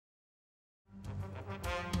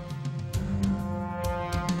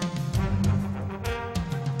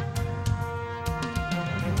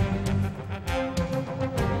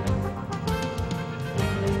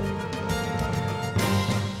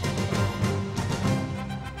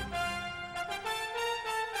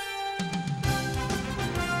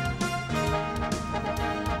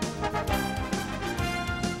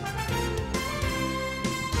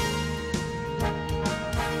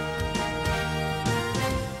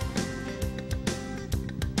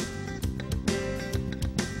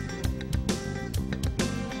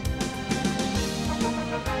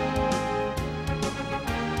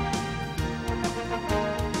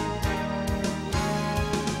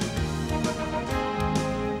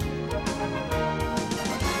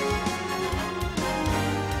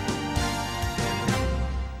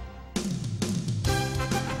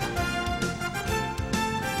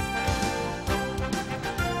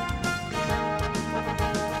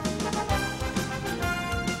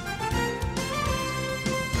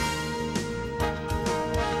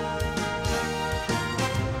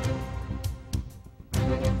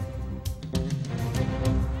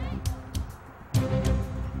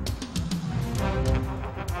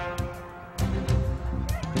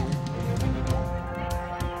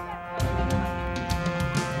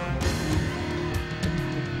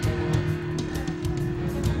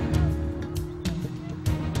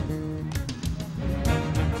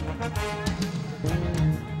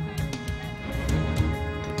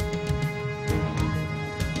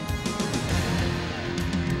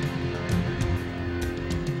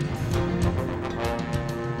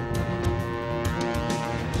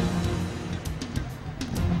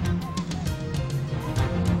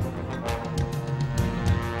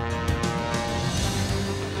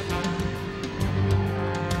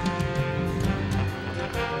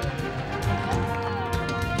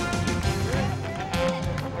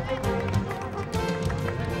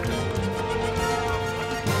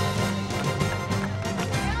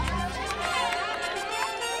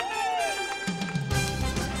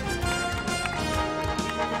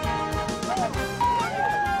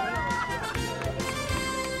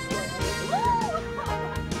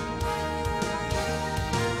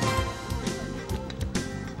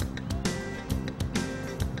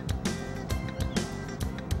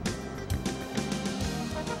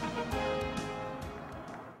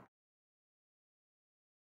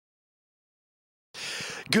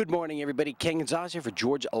Good morning, everybody. Ken Gonzalez here for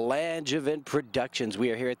George Langevin Productions.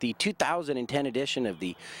 We are here at the 2010 edition of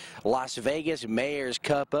the Las Vegas Mayor's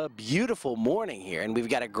Cup. A beautiful morning here, and we've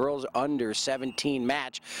got a girls under 17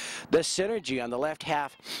 match. The Synergy on the left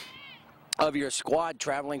half of your squad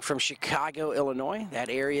traveling from Chicago, Illinois, that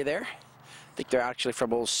area there. I think they're actually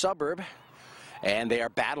from a little suburb, and they are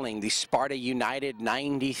battling the Sparta United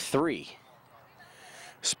 93.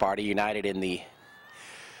 Sparta United in the,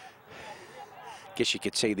 I guess you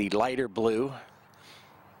could say, the lighter blue,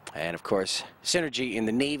 and of course Synergy in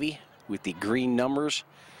the navy with the green numbers.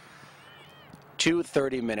 Two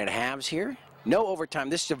 30-minute halves here, no overtime.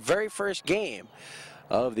 This is the very first game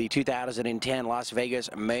of the 2010 Las Vegas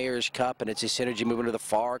Mayor's Cup, and it's a Synergy moving to the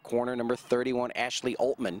far corner. Number 31, Ashley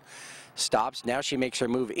Altman, stops. Now she makes her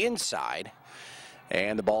move inside,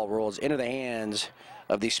 and the ball rolls into the hands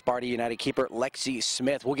of the Sparta United keeper, Lexi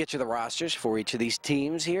Smith. We'll get you the rosters for each of these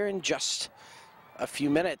teams here in just a few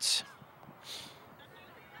minutes.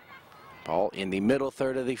 Ball in the middle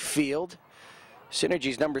third of the field.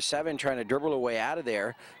 Synergy's number 7 trying to dribble her way out of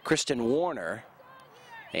there, Kristen Warner,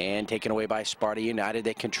 and taken away by Sparta United.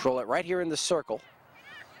 They control it right here in the circle.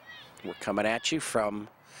 We're coming at you from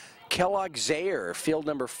Kellogg Zaire, field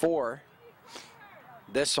number 4.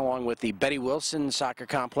 This, along with the Betty Wilson Soccer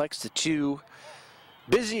Complex, the two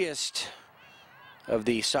busiest of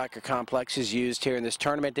the soccer complexes used here in this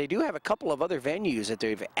tournament. They do have a couple of other venues that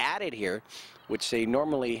they've added here, which they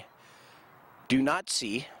normally do not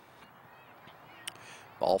see.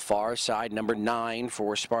 Ball far side, number 9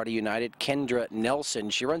 for Sparta United, Kendra Nelson.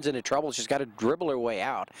 She runs into trouble. She's got to dribble her way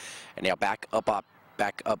out. And now back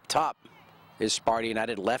up top is Sparta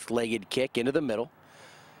United. Left-legged kick into the middle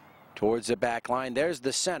towards the back line. There's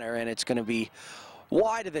the center, and it's going to be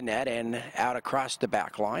wide of the net and out across the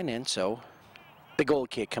back line. And so the goal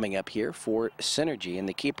kick coming up here for Synergy, and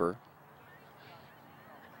the keeper,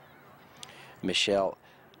 Michelle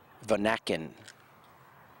Vanaken.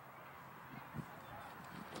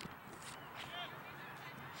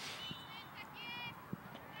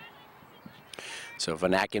 So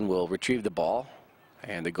Vanaken will retrieve the ball,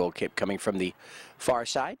 and the goal kick coming from the far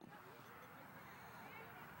side.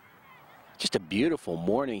 Just a beautiful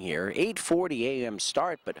morning here. 8:40 a.m.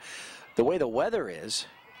 start, but the way the weather is,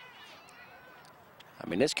 I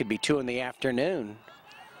mean, this could be 2 in the afternoon.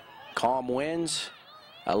 Calm winds,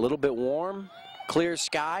 a little bit warm, clear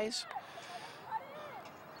skies.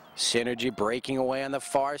 Synergy breaking away on the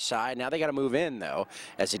far side. Now they got to move in, though,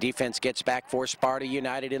 as the defense gets back for Sparta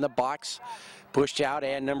United in the box. Pushed out,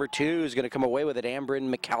 and number 2 is going to come away with it,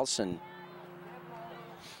 Amberin McCalson.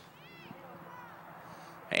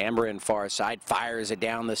 Amberin far side, fires it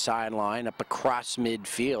down the sideline, up across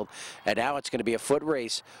midfield. And now it's going to be a foot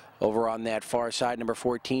race over on that far side. Number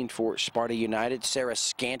 14 for Sparta United, Sarah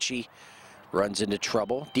Scanchi, runs into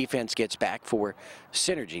trouble. Defense gets back for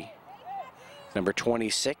Synergy. Number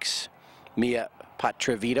 26, Mia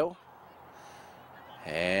Patravito.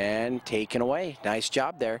 And taken away. Nice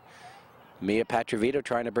job there. Mia Patravito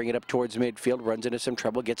trying to bring it up towards midfield, runs into some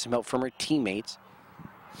trouble, gets some help from her teammates.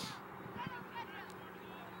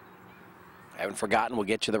 Haven't forgotten, we'll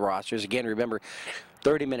get you the rosters. Again, remember,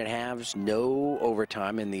 30-minute halves, no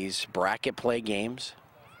overtime in these bracket play games.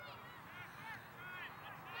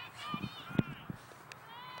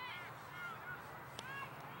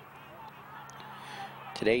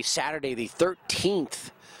 Today, Saturday, the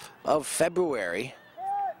 13th of February,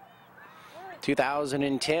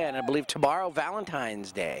 2010. I believe tomorrow,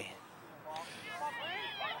 Valentine's Day.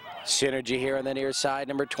 Synergy here on the near side.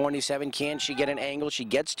 Number 27, can she get an angle? She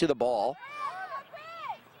gets to the ball.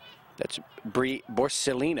 That's Bree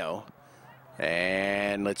Borsellino.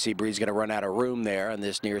 And let's see, Bree's going to run out of room there on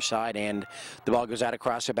this near side, and the ball goes out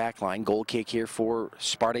across the back line. Goal kick here for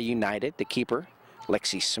Sparta United. The keeper,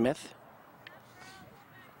 Lexi Smith.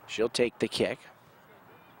 She'll take the kick.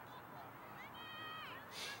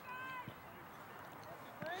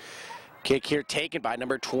 Kick here taken by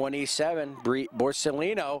number 27, Bree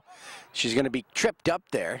Borsellino. She's going to be tripped up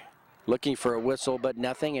there, looking for a whistle, but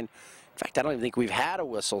nothing. And in fact, I don't even think we've had a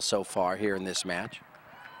whistle so far here in this match.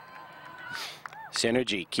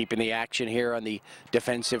 Synergy keeping the action here on the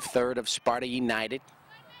defensive third of Sparta United.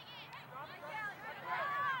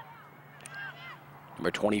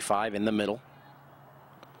 Number 25 in the middle.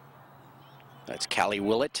 That's Callie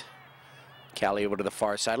Willett. Callie over to the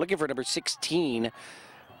far side, looking for number 16,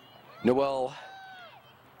 Noel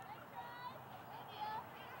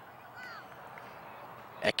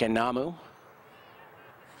Ekanamu.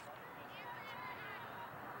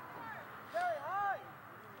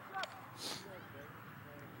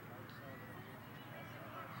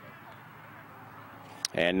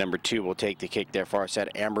 And number 2 will take the kick there, far side,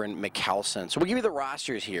 Amberin McCallison. So we'll give you the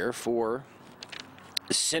rosters here for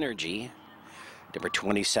Synergy. Number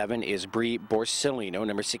 27 is Bree Borsellino.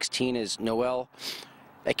 Number 16 is Noelle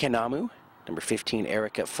Ekenamu. Number 15,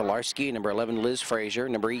 Erica Filarski. Number 11, Liz Frazier.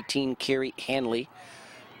 Number 18, Carrie Hanley.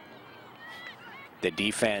 The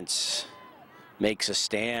defense makes a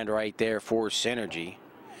stand right there for Synergy.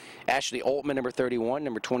 Ashley Altman, number 31.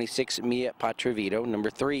 Number 26, Mia Patravito. Number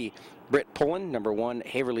 3, Britt Pullen. Number 1,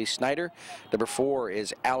 Haverly Snyder. Number 4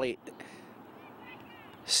 is Ali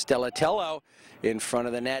Stellatello in front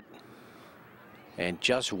of the net. And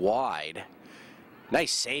just wide.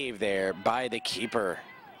 Nice save there by the keeper,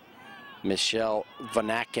 Michelle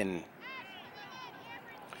Vanaken.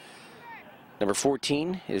 Number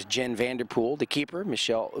 14 is Jen Vanderpool, the keeper,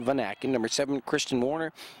 Michelle Vanaken. Number 7, Kristen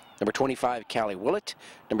Warner. Number 25, Callie Willett.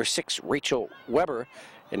 Number 6, Rachel Weber.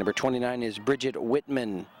 And number 29 is Bridget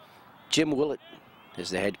Whitman. Jim Willett is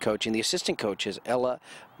the head coach, and the assistant coach is Ella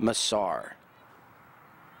Massar.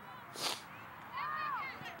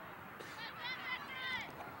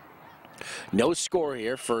 No score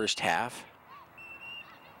here, first half.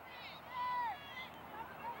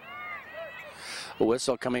 A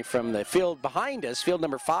whistle coming from the field behind us, field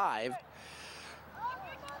number 5.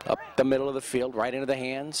 Up the middle of the field, right into the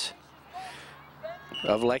hands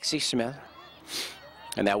of Lexi Smith.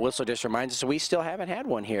 And that whistle just reminds us we still haven't had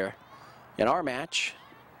one here in our match.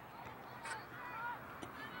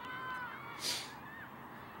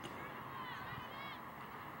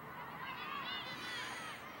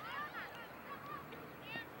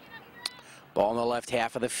 Ball in the left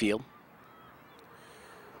half of the field.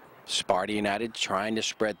 Sparta United trying to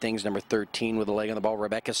spread things. Number 13 with a leg on the ball,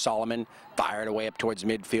 Rebecca Solomon, fired away up towards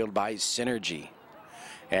midfield by Synergy.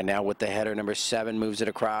 And now with the header, number 7 moves it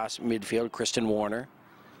across midfield, Kristen Warner.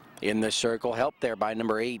 In the circle, helped there by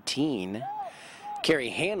number 18, Carrie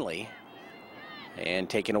Hanley. And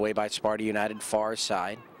taken away by Sparta United, far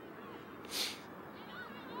side.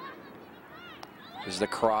 Is the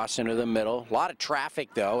cross into the middle. A lot of traffic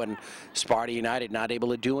though, and Sparta United not able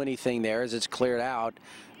to do anything there as it's cleared out.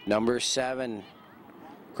 Number 7,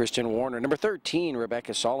 Kristen Warner. Number 13,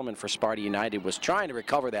 Rebecca Solomon for Sparta United, was trying to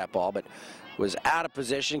recover that ball, but was out of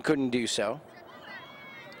position, couldn't do so.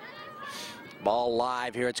 Ball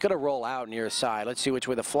live here. It's going to roll out near side. Let's see which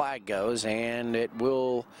way the flag goes, and it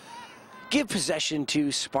will give possession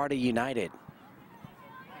to Sparta United.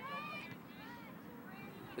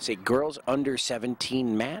 It's a girls under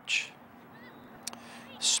 17 match.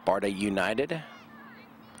 Sparta United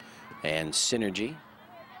and Synergy.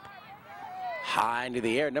 High into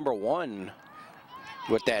the air, number 1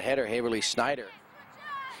 with that header, Haverly Snyder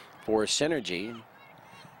for Synergy.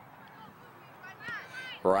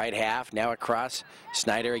 Right half, now across.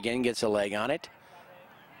 Snyder again gets a leg on it.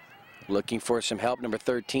 Looking for some help, number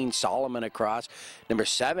 13, Solomon across. Number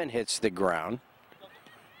 7 hits the ground.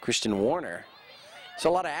 Kristen Warner. It's a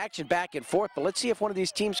lot of action back and forth, but let's see if one of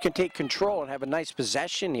these teams can take control and have a nice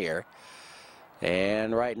possession here.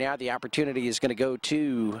 And right now the opportunity is going to go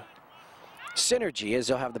to Synergy as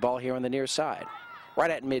they'll have the ball here on the near side. Right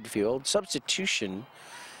at midfield. Substitution.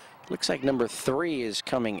 Looks like number 3 is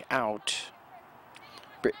coming out.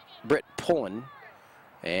 Britt Pullen.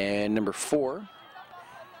 And number 4,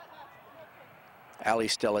 Ali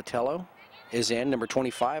Stellatello is in. Number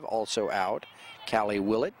 25 also out. Callie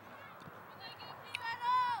Willett.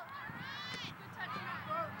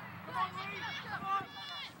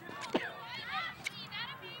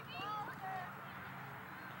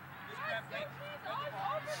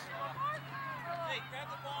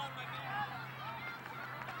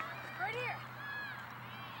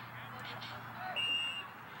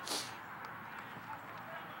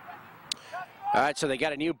 All right, so they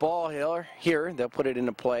got a new ball here. They'll put it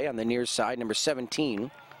into play on the near side. Number 17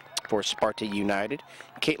 for Sparta United,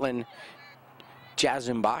 Caitlin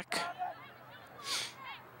Jazenbach.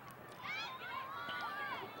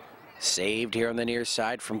 Saved here on the near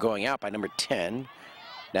side from going out by number 10,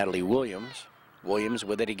 Natalie Williams. Williams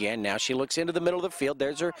with it again. Now she looks into the middle of the field.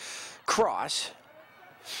 There's her cross.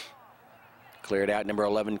 Cleared out. Number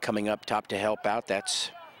 11 coming up top to help out. That's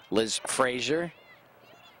Liz Frazier.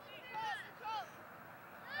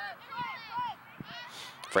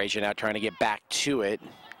 Frazier now trying to get back to it.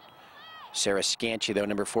 Sarah Scanchi, though,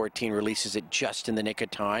 number 14, releases it just in the nick of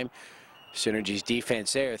time. Synergy's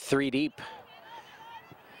defense there, 3 deep.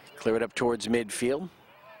 Clear it up towards midfield.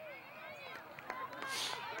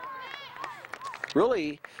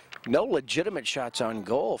 Really, no legitimate shots on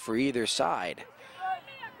goal for either side.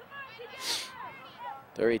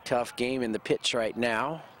 Very tough game in the pitch right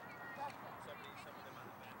now.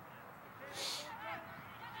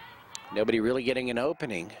 Nobody really getting an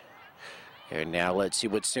opening. And now let's see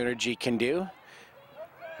what Synergy can do.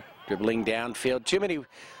 Dribbling downfield. Too many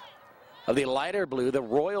of the lighter blue, the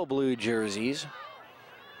royal blue jerseys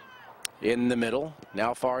in the middle.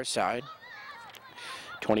 Now far side.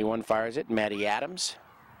 21 fires it. Maddie Adams.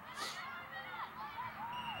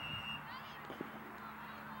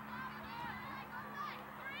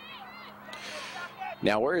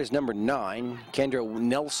 Now where is number 9? Kendra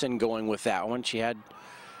Nelson going with that one. She had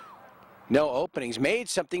no openings. Made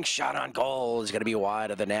something. Shot on goal. Is going to be wide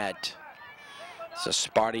of the net. So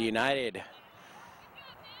Sparta United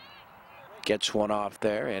gets one off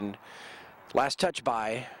there. And last touch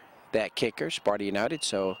by that kicker, Sparta United.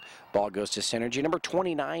 So ball goes to Synergy. Number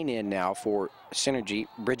 29 in now for Synergy,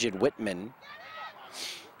 Bridget Whitman.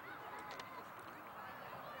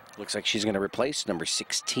 Looks like she's going to replace number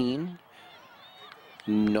 16.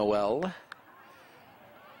 Noel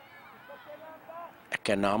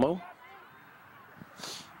Ekanamo.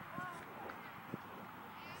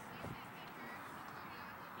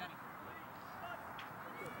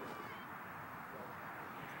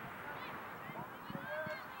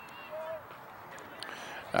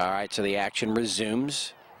 All right, so the action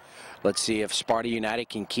resumes. Let's see if Sparta United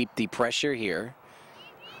can keep the pressure here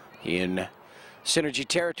in Synergy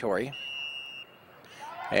territory.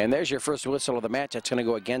 And there's your first whistle of the match. That's going to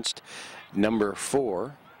go against number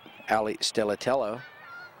 4, Ali Stellatello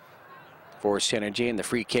for Synergy. And the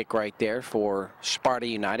free kick right there for Sparta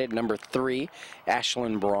United. Number 3,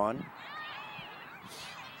 Ashlyn Braun.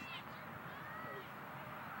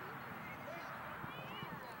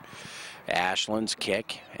 Ashlyn's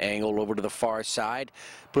kick, angled over to the far side,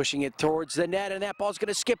 pushing it towards the net, and that ball's going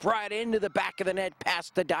to skip right into the back of the net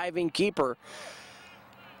past the diving keeper.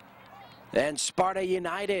 And Sparta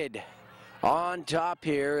United on top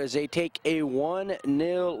here as they take a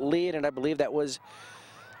 1-0 lead, and I believe that was,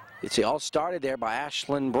 let's see, all started there by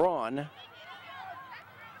Ashlyn Braun.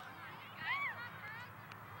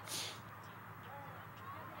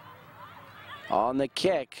 On the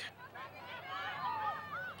kick.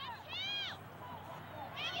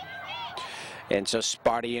 And so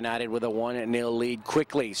Sparta United with a 1-0 lead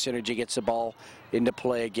quickly. Synergy gets the ball into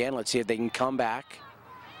play again. Let's see if they can come back.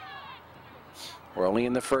 We're only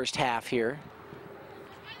in the first half here.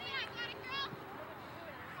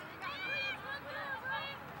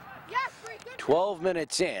 Yes, 12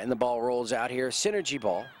 minutes in, the ball rolls out here. Synergy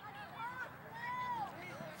ball.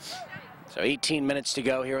 So 18 minutes to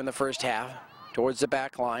go here in the first half. Towards the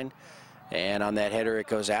back line. And on that header, it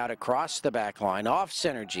goes out across the back line, off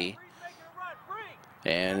Synergy.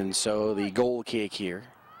 And so the goal kick here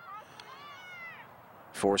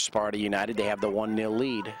for Sparta United. They have the 1-0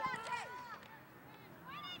 lead.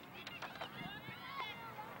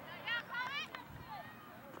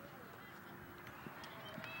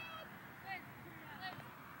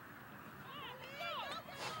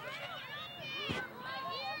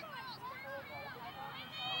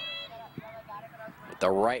 With the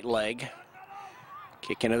right leg.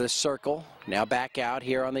 Kick into the circle. Now back out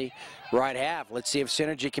here on the right half. Let's see if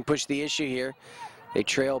Synergy can push the issue here. They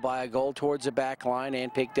trail by a goal towards the back line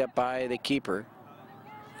and picked up by the keeper.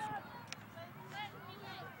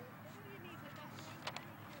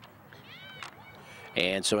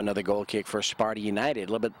 And so another goal kick for Sparta United.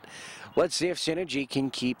 A little bit. Let's see if Synergy can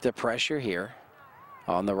keep the pressure here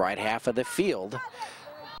on the right half of the field.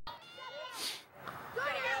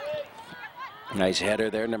 Nice header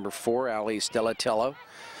there, number 4, Ali Stellatello.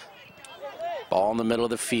 Ball in the middle of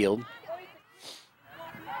the field.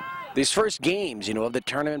 These first games, you know, of the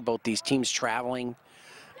tournament, both these teams traveling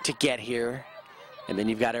to get here. And then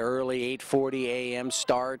you've got an early 8:40 a.m.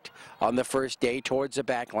 start on the first day towards the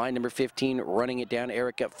back line. Number 15 running it down,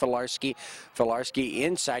 Erica Filarski. Filarski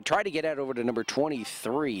inside, try to get out over to number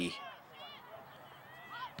 23.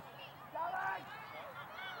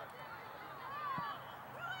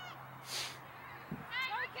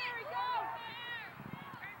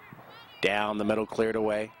 Down the middle, cleared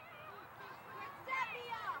away.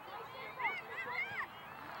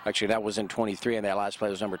 Actually, that was in 23, and that last play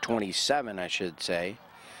was number 27, I should say.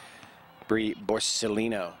 Bree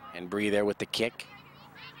Borsellino, and Bree there with the kick.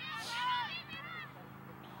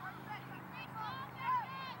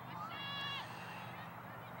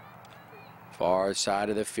 Far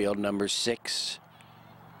side of the field, number 6.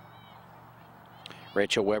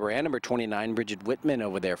 Rachel Weber and number 29, Bridget Whitman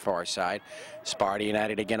over there far side. Sparta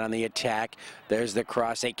United again on the attack. There's the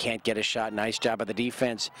cross. They can't get a shot. Nice job of the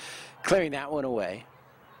defense clearing that one away.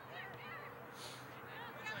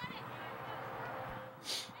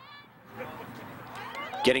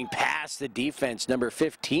 Getting past the defense, number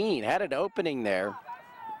 15 had an opening there.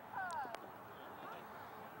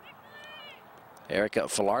 Erica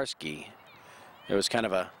Filarski. It was kind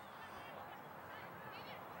of a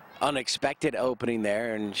unexpected opening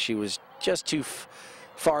there, and she was just too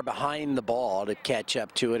far behind the ball to catch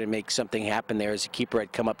up to it and make something happen there as the keeper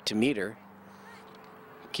had come up to meet her.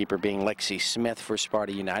 Keeper being Lexi Smith for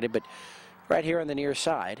Sparta United, but right here on the near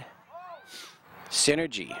side,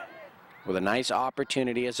 Synergy with a nice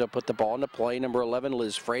opportunity as they'll put the ball into play. Number 11,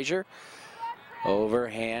 Liz Frazier.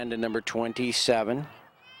 Overhand to number 27,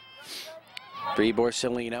 Bree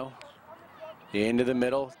Borsellino. Into the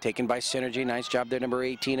middle, taken by Synergy. Nice job there, number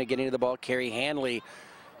 18, of getting to the ball. Carrie Hanley.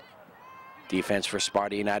 Defense for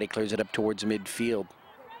Sparta United clears it up towards midfield.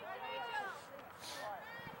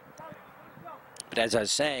 But as I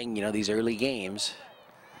was saying, you know, these early games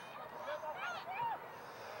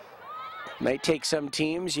may take some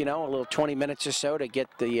teams, you know, a little 20 minutes or so to get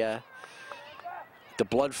the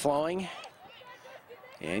blood flowing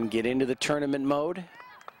and get into the tournament mode.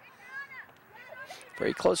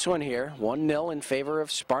 Very close one here. 1-0 in favor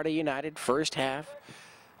of Sparta United, first half.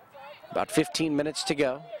 About 15 minutes to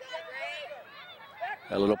go.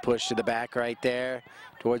 A little push to the back right there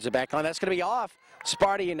towards the back line. That's going to be off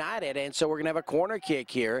Sparta United, and so we're going to have a corner kick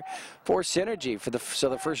here for Synergy for the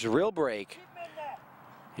first real break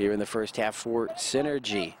here in the first half for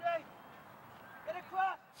Synergy.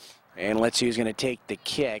 And let's see who's going to take the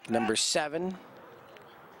kick. Number 7,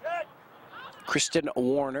 Kristen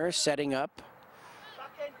Warner setting up.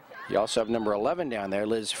 You also have number 11 down there,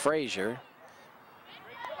 Liz Frazier.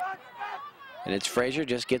 And it's Frazier,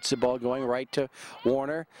 just gets the ball going right to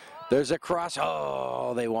Warner. There's a cross.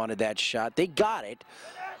 Oh, they wanted that shot. They got it,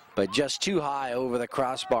 but just too high over the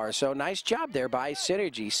crossbar. So nice job there by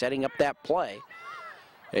Synergy setting up that play.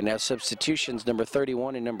 And now substitutions, number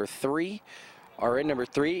 31 and number 3 are in. Number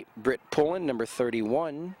 3, Britt Pullen. Number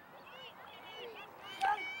 31,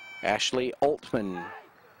 Ashley Altman.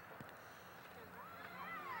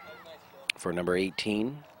 For number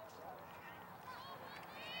 18,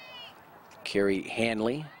 Carrie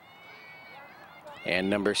Hanley. And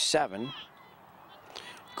number 7,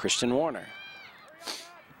 Kristen Warner.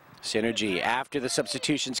 Synergy after the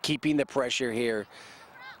substitutions, keeping the pressure here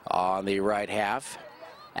on the right half.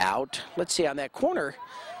 Out. Let's see on that corner.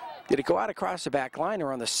 Did it go out across the back line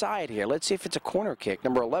or on the side here? Let's see if it's a corner kick.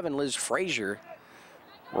 Number 11, Liz Frazier,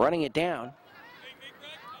 running it down.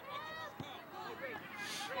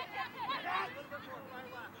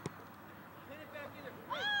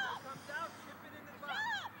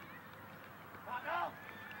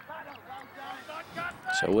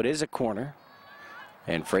 So it is a corner,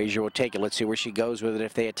 and Frazier will take it. Let's see where she goes with it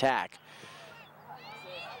if they attack.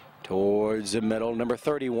 Towards the middle, number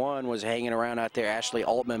 31 was hanging around out there, Ashley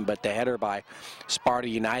Altman, but the header by Sparta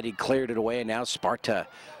United cleared it away, and now Sparta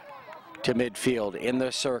to midfield in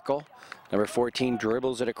the circle. Number 14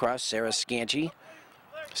 dribbles it across, Sarah Scanchi.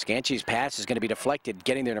 Scanchi's pass is going to be deflected,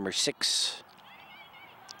 getting there, number 6,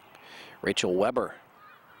 Rachel Weber.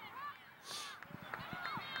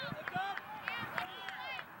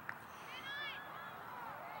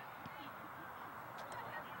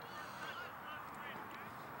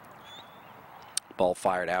 Ball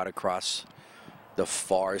fired out across the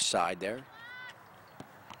far side there.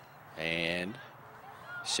 And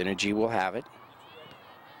Synergy will have it.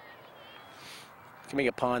 Coming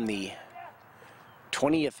upon the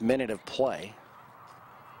 20th minute of play.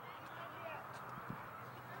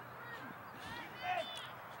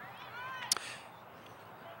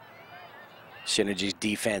 Synergy's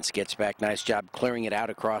defense gets back. Nice job clearing it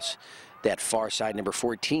out across that far side. Number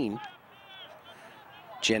 14,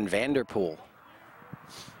 Jen Vanderpool.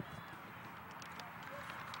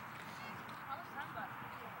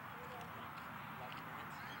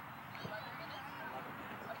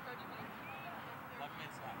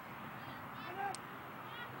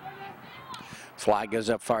 Flag goes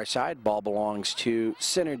up far side. Ball belongs to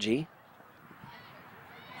Synergy.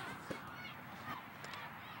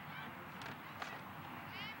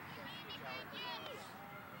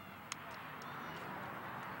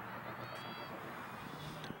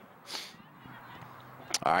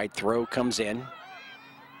 All right, throw comes in.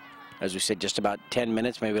 As we said, just about 10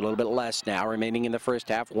 minutes, maybe a little bit less now, remaining in the first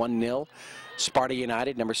half. 1-0. Sparta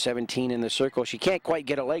United, number 17 in the circle. She can't quite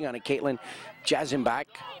get a leg on it. Caitlin Jazenbach.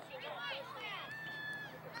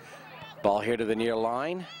 Ball here to the near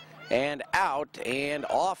line. And out and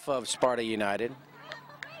off of Sparta United.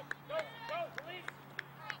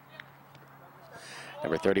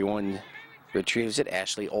 Number 31 retrieves it.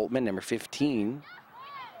 Ashley Altman, number 15.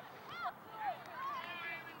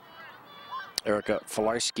 Erica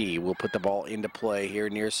Filarski will put the ball into play here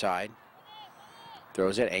near side.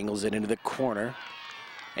 Throws it, angles it into the corner.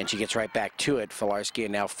 And she gets right back to it. Filarski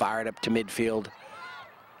now fired up to midfield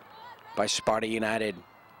by Sparta United.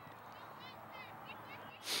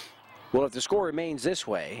 Well, if the score remains this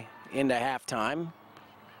way into halftime,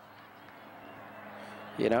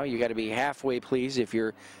 you know, you got to be halfway pleased if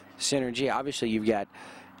you're Synergy. Obviously, you've got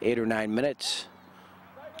 8 or 9 minutes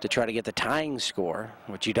to try to get the tying score.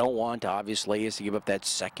 What you don't want, obviously, is to give up that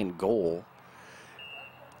second goal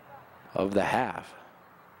of the half.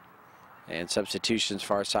 And substitutions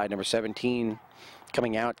far side, number 17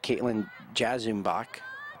 coming out, Caitlin Jazumbach.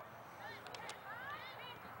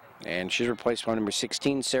 And she's replaced by number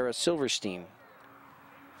 16, Sarah Silverstein.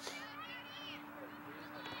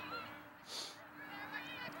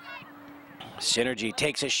 Synergy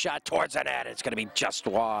takes a shot towards the net. It's going to be just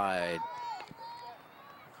wide.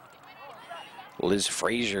 Liz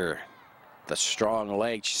Frazier, the strong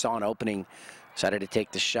leg. She saw an opening, decided to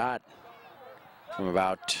take the shot from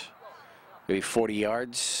about maybe 40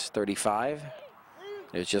 yards, 35.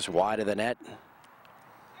 It was just wide of the net.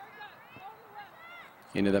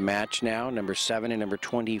 Into the match now, number 7 and number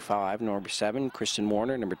 25. Number 7, Kristen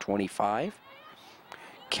Warner. Number 25,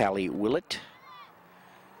 Callie Willett.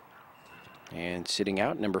 And sitting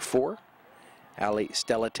out, number 4, Ali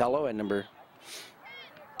Stellatello. And number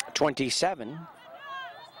 27,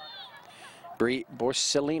 Brie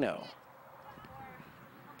Borsellino.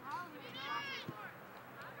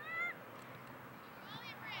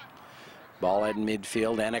 Ball at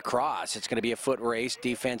midfield and across. It's going to be a foot race.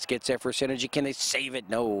 Defense gets there for Synergy. Can they save it?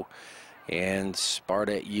 No. And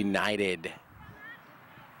Sparta United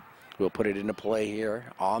will put it into play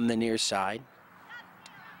here on the near side.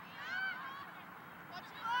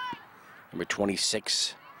 Number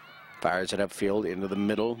 26 fires it upfield into the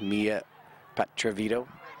middle. Mia Patravito.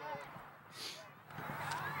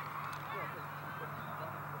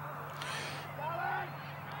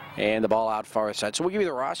 And the ball out far side. So we'll give you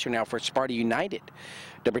the roster now for Sparta United.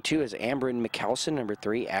 Number 2 is Amberin McCallison. Number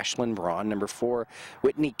 3, Ashlyn Braun. Number 4,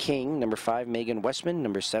 Whitney King. Number 5, Megan Westman.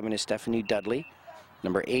 Number 7 is Stephanie Dudley.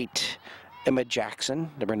 Number 8, Emma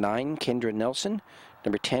Jackson. Number 9, Kendra Nelson.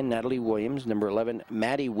 Number 10, Natalie Williams. Number 11,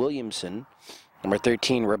 Maddie Williamson. Number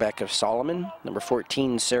 13, Rebecca Solomon. Number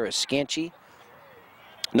 14, Sarah Scanchi.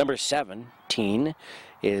 Number 17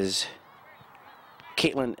 is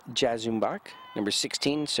Caitlin Jazumbach. Number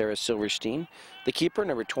 16, Sarah Silverstein. The keeper,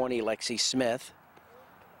 number 20, Lexi Smith.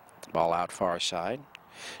 Ball out far side.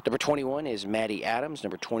 Number 21 is Maddie Adams.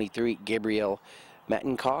 Number 23, Gabrielle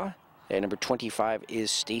Mattenkaw. And number 25 is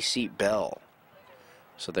Stacy Bell.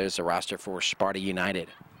 So there's the roster for Sparta United.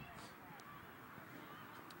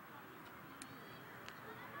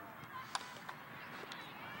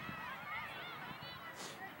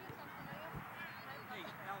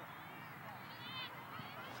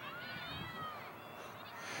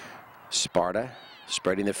 Sparta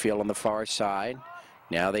spreading the field on the far side.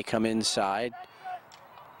 Now they come inside.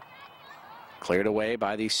 Cleared away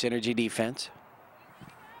by the Synergy defense.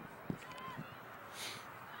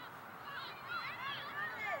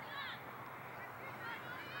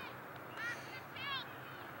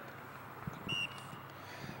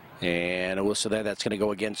 And a whistle there. That's going to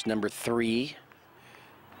go against number 3,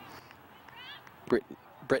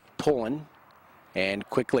 Britt Pullen. And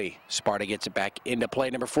quickly, Sparta gets it back into play.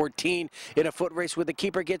 Number 14 in a foot race with the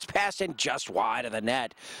keeper, gets past and just wide of the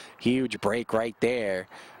net. Huge break right there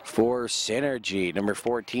for Synergy. Number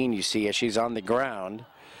 14, you see as she's on the ground,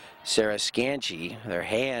 Sarah Scanchi, their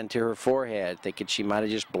hand to her forehead, thinking she might have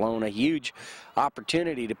just blown a huge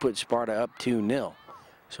opportunity to put Sparta up 2-0.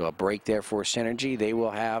 So a break there for Synergy. They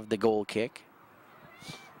will have the goal kick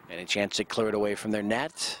and a chance to clear it away from their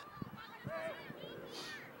net.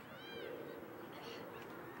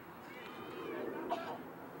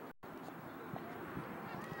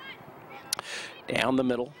 Down the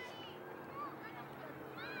middle.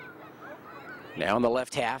 Now in the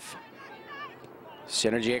left half.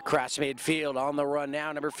 Synergy across midfield on the run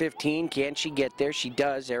now. Number 15, can she get there? She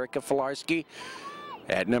does. Erica Filarski.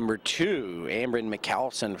 At number 2, Amberin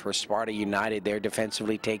McCallison for Sparta United there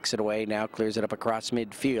defensively takes it away. Now clears it up across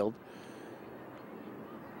midfield.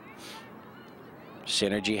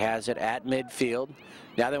 Synergy has it at midfield.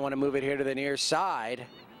 Now they want to move it here to the near side.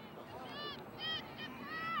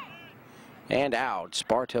 And out,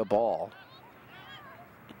 Sparta ball.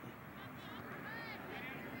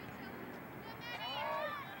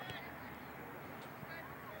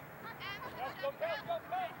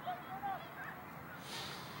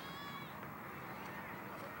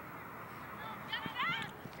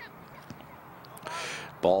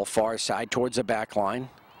 Ball far side towards the back line.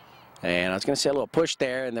 And I was going to say a little push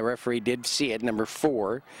there, and the referee did see it. Number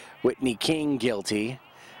 4, Whitney King guilty.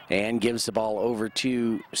 and gives the ball over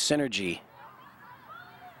to Synergy.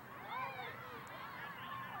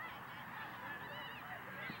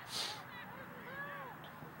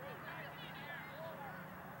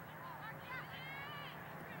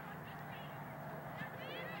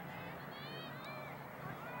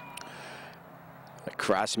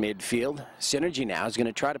 Across midfield, Synergy now is going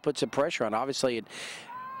to try to put some pressure on. Obviously,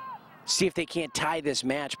 see if they can't tie this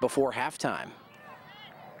match before halftime.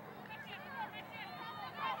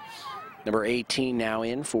 Number 18 now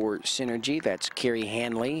in for Synergy. That's Carrie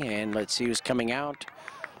Hanley, and let's see who's coming out.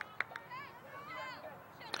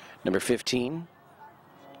 Number 15,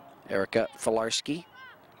 Erica Filarski.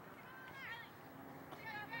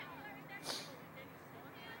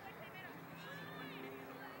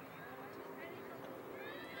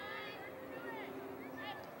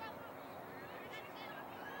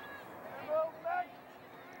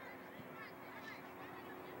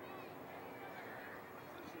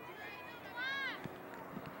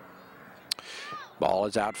 Ball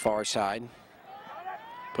is out far side.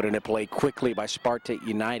 Put into play quickly by Sparta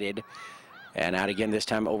United. And out again this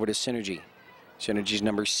time over to Synergy. Synergy's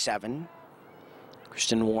number 7.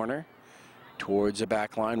 Kristen Warner towards the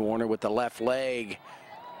back line. Warner with the left leg.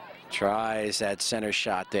 Tries that center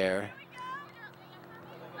shot there.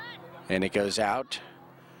 And it goes out.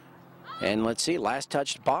 And let's see, last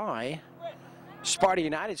touched by Sparta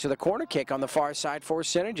United. So the corner kick on the far side for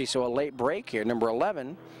Synergy. So a late break here. Number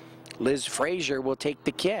 11. Liz Frazier will take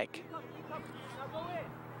the kick.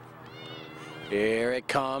 Here it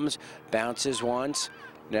comes. Bounces once.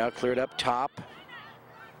 Now cleared up top.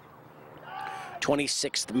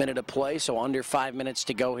 26th minute of play, so under 5 minutes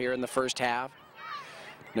to go here in the first half.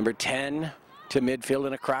 Number 10 to midfield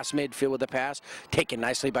and across midfield with a pass. Taken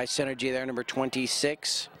nicely by Synergy there, number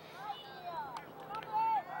 26.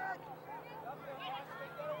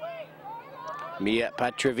 Mia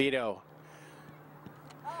Patravito.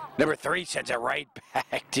 Number 3 sends it right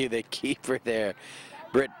back to the keeper there,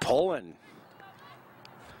 Britt Poland.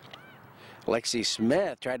 Lexi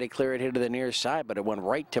Smith tried to clear it here to the near side, but it went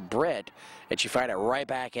right to Britt, and she fired it right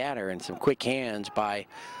back at her, and some quick hands by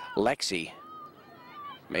Lexi.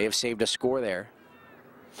 May have saved a score there.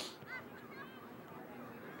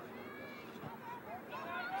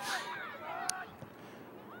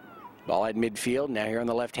 Ball at midfield, now here on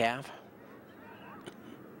the left half.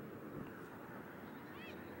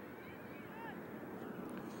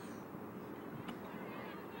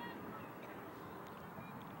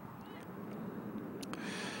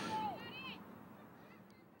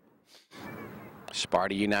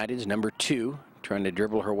 Sparta United's number 2, trying to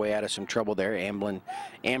dribble her way out of some trouble there. Amber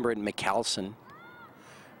McCallison.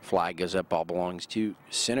 Flag goes up, ball belongs to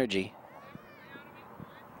Synergy.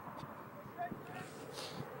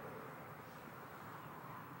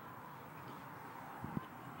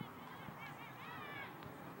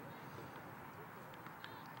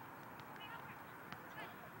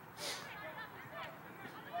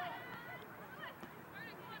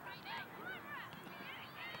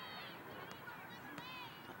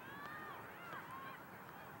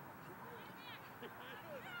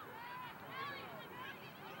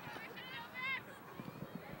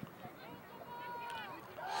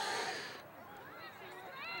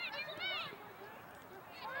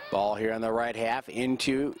 Ball here on the right half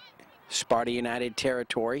into Sparta United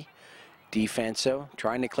territory. Defenso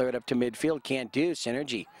trying to clear it up to midfield. Can't do.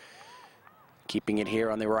 Synergy keeping it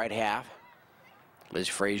here on the right half. Liz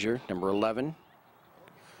Frazier, number 11.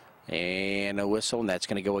 And a whistle, and that's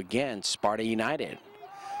going to go against Sparta United.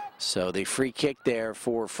 So the free kick there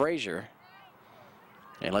for Frazier.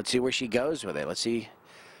 And let's see where she goes with it. Let's see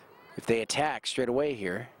if they attack straight away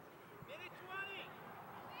here.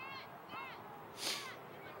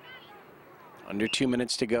 Under 2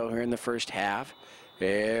 minutes to go here in the first half.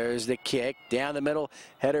 There's the kick down the middle,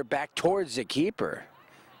 header back towards the keeper.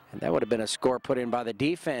 And that would have been a score put in by the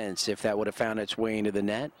defense if that would have found its way into the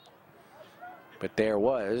net. But there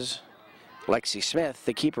was Lexi Smith,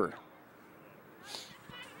 the keeper.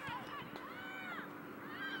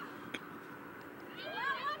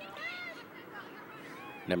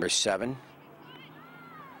 Number 7.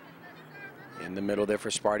 In the middle there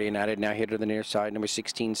for Sparta United. Now here to the near side, number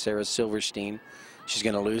 16, Sarah Silverstein. She's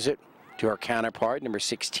going to lose it to her counterpart, number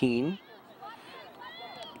 16,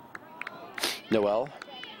 Noelle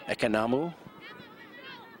Ekanamu.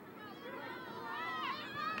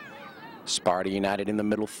 Sparta United in the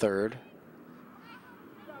middle third.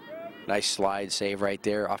 Nice slide save right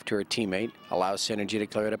there off to her teammate. Allows Synergy to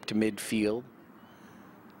clear it up to midfield.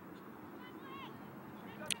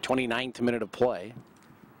 29th minute of play.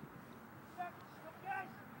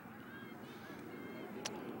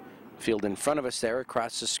 Field in front of us there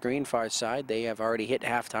across the screen, far side. They have already hit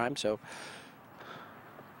halftime, so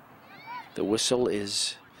the whistle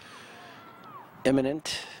is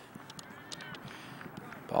imminent.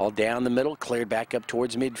 Ball down the middle, cleared back up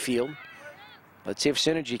towards midfield. Let's see if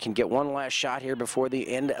Synergy can get one last shot here before the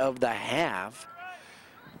end of the half.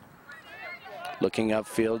 Looking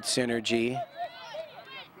upfield, Synergy.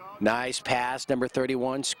 Nice pass, number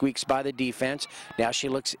 31, squeaks by the defense. Now she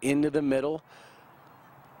looks into the middle.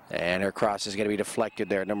 And her cross is going to be deflected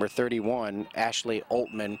there. Number 31, Ashley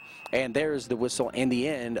Altman. And there's the whistle and the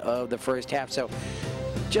end of the first half. So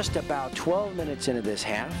just about 12 minutes into this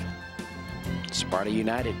half, Sparta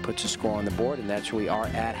United puts a score on the board, and that's where we are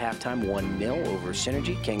at halftime, 1-0 over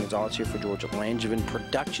Synergy. Ken Gonzalez here for Georgia Langevin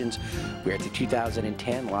Productions. We're at the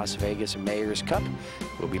 2010 Las Vegas Mayor's Cup.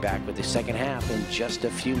 We'll be back with the second half in just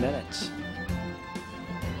a few minutes.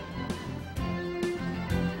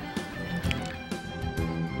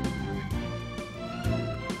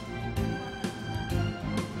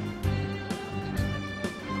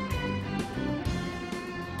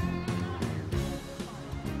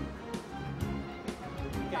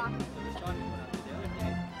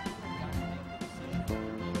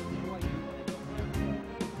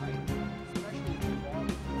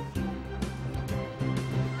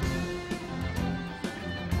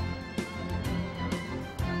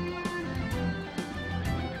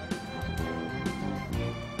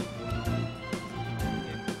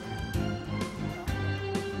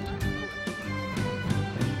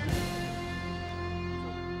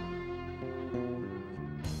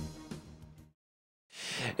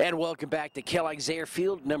 And welcome back to Kellogg-Zaire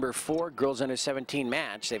Field, number 4, girls under 17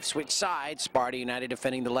 match. They've switched sides. Sparta United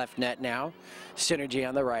defending the left net now. Synergy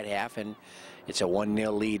on the right half, and it's a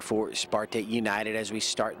 1-0 lead for Sparta United as we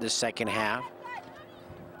start the second half.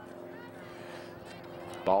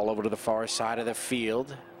 Ball over to the far side of the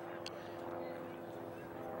field.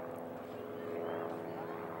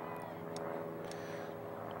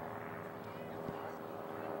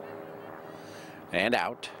 And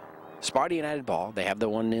out. Sparta United ball. They have the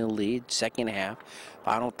 1-0 lead, second half.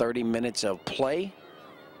 Final 30 minutes of play.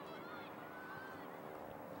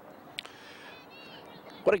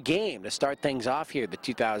 What a game to start things off here, the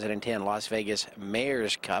 2010 Las Vegas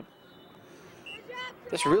Mayor's Cup.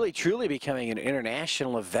 This really truly becoming an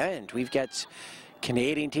international event. We've got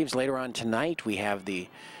Canadian teams later on tonight. We have the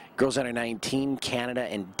girls under 19, Canada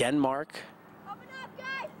and Denmark.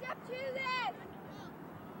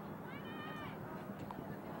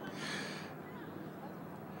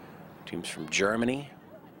 Teams from Germany,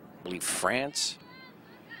 I believe France.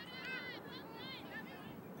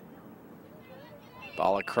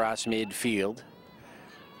 Ball across midfield.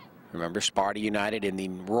 Remember, Sparta United in the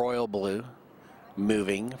royal blue,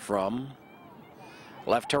 moving from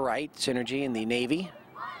left to right. Synergy in the navy.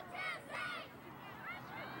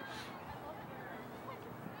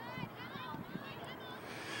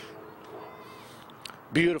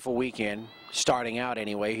 Beautiful weekend, starting out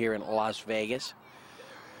anyway, here in Las Vegas.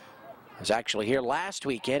 I was actually here last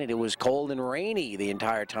weekend, and it was cold and rainy the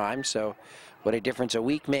entire time, so what a difference a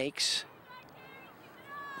week makes.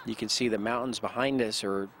 You can see the mountains behind us,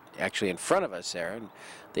 or actually in front of us there, and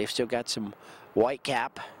they've still got some white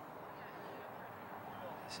cap.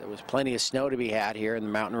 So there was plenty of snow to be had here in the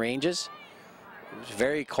mountain ranges. It was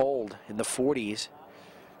very cold, in the 40s.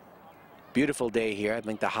 Beautiful day here. I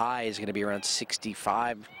think the high is going to be around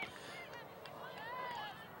 65.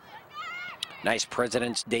 Nice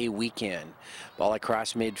President's Day weekend. Ball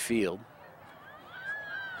across midfield.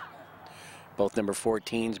 Both number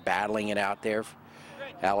 14s battling it out there.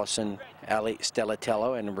 Allison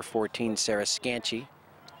Stellatello and number 14, Sarah Scanchi.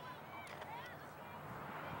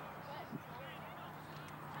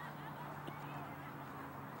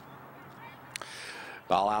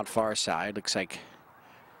 Ball out far side. Looks like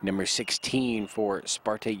number 16 for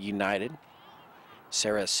Sparta United,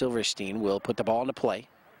 Sarah Silverstein, will put the ball into play.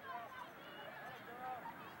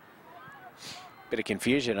 Bit of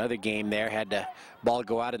confusion. Another game there had the ball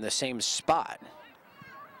go out in the same spot.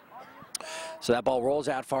 So that ball rolls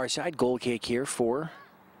out far side. Goal kick here for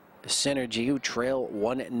Synergy, who trail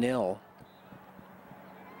 1-0.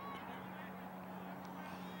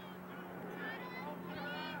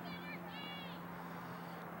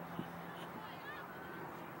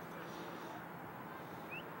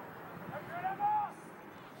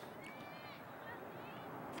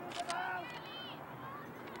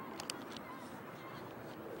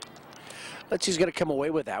 Let's see who's going to come away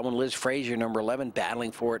with that one. Liz Frazier, number 11,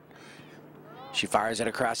 battling for it. She fires it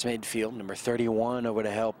across midfield. Number 31 over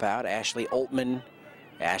to help out. Ashley Altman.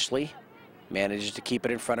 Ashley manages to keep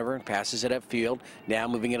it in front of her and passes it upfield. Now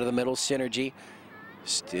moving into the middle, Synergy.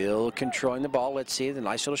 Still controlling the ball. Let's see the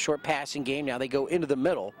nice little short passing game. Now they go into the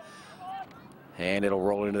middle. And it'll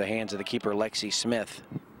roll into the hands of the keeper, Lexi Smith.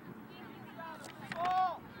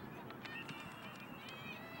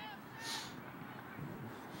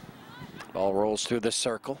 Ball rolls through the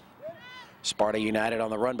circle. Sparta United on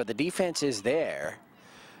the run, but the defense is there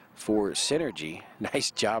for Synergy. Nice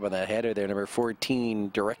job on that header there, number 14,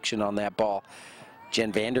 direction on that ball,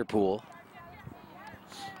 Jen Vanderpool.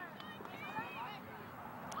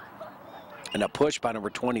 And a push by number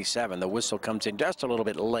 27. The whistle comes in just a little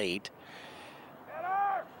bit late.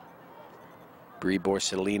 Bree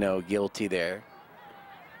Borsellino guilty there.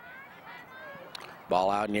 Ball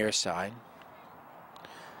out near side.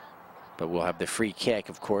 But we'll have the free kick,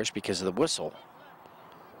 of course, because of the whistle.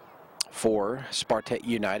 For Sparta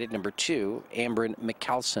United, number 2, Amber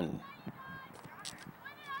McCalson.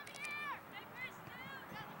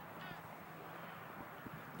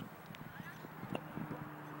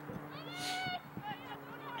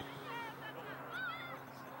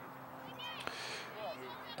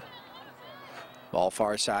 Ball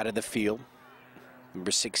far side of the field,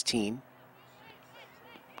 number 16.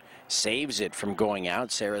 Saves it from going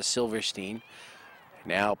out, Sarah Silverstein.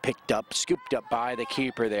 Now picked up, scooped up by the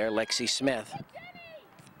keeper there, Lexi Smith.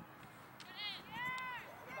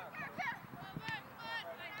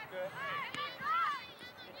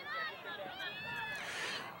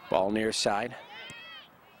 Ball near side.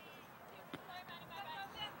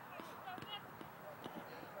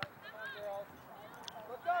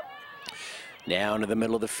 Now into the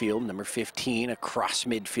middle of the field, number 15 across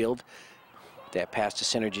midfield. That pass to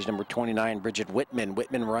Synergy's number 29, Bridget Whitman.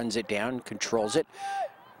 Whitman runs it down, controls it,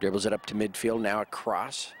 dribbles it up to midfield, now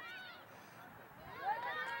across.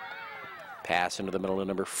 Pass into the middle of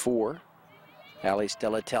number 4, Ali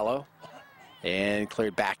Stellatello, and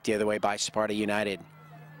cleared back the other way by Sparta United.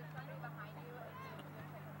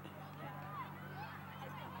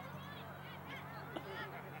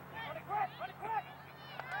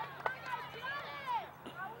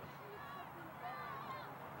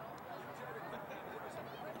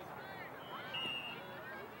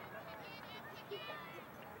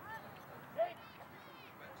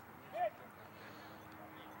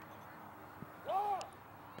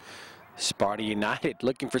 Sparta United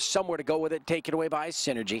looking for somewhere to go with it, taken away by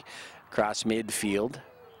Synergy. Across midfield.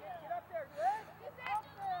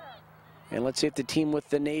 And let's see if the team with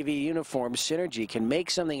the Navy uniform, Synergy, can make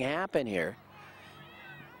something happen here.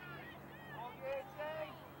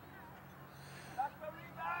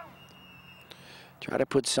 Try to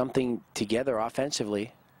put something together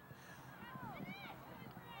offensively.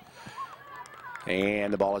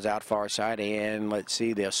 And the ball is out far side, and let's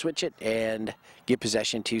see, they'll switch it and give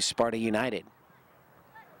possession to Sparta United.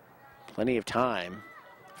 Plenty of time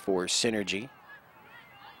for Synergy.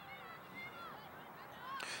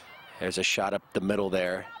 There's a shot up the middle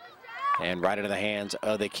there, and right into the hands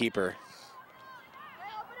of the keeper,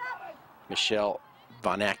 Michelle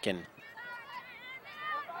Von Aken.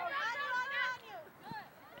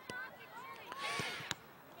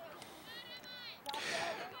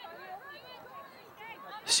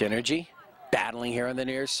 Synergy battling here on the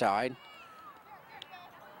near side.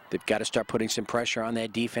 They've got to start putting some pressure on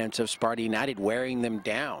that defense of Sparta United, wearing them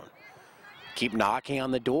down. Keep knocking on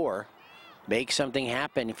the door. Make something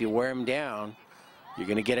happen. If you wear them down, you're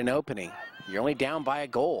going to get an opening. You're only down by a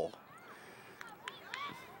goal.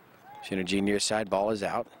 Synergy near side, ball is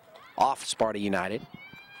out. Off Sparta United.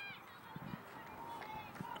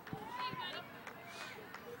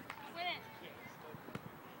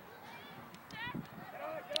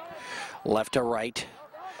 Left to right,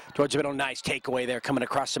 towards the middle, nice takeaway there, coming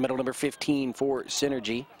across the middle, number 15 for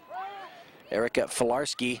Synergy, Erica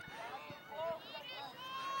Filarski.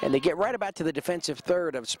 And they get right about to the defensive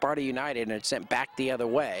third of Sparta United, and it's sent back the other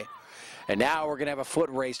way. And now we're gonna have a foot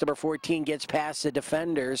race. Number 14 gets past the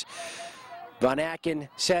defenders. Von Aken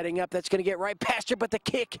setting up, that's gonna get right past her, but the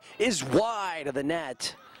kick is wide of the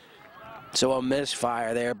net. So a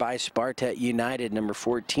misfire there by Sparta United, number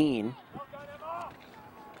 14.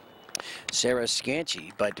 Sarah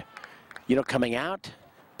Scanchi, but you know, coming out,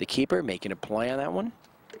 the keeper making a play on that one.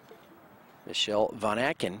 Michelle Von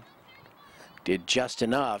Aken did just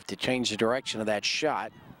enough to change the direction of that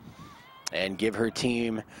shot and give her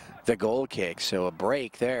team the goal kick. So a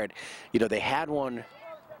break there. You know, they had one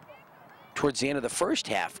towards the end of the first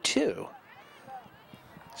half too.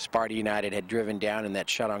 Sparta United had driven down, and that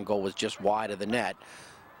shot on goal was just wide of the net.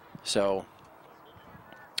 So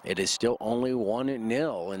it is still only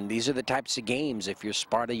 1-0, and these are the types of games, if you're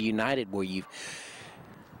Sparta United, where you've,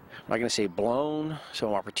 I'm not going to say blown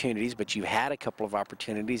some opportunities, but you've had a couple of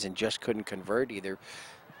opportunities and just couldn't convert, either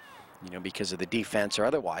you know, because of the defense or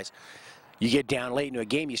otherwise. You get down late into a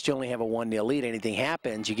game, you still only have a 1-0 lead. Anything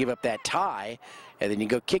happens, you give up that tie, and then you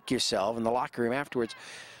go kick yourself in the locker room afterwards.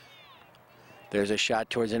 There's a shot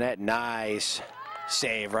towards the net. Nice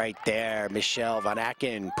save right there. Michelle Van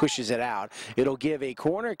Aken pushes it out. It'll give a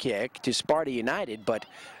corner kick to Sparta United, but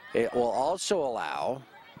it will also allow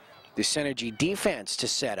the Synergy defense to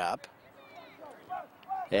set up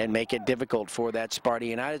and make it difficult for that Sparta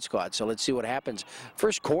United squad. So let's see what happens.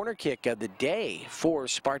 First corner kick of the day for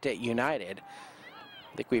Sparta United.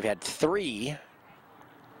 I think we've had 3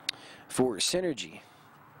 for Synergy.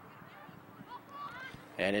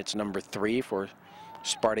 And it's number 3 for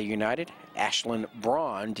Sparta United, Ashlyn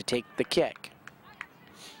Braun, to take the kick.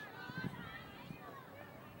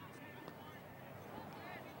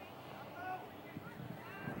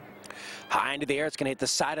 High into the air, it's going to hit the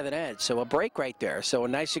side of the net. So a break right there. So a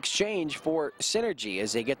nice exchange for Synergy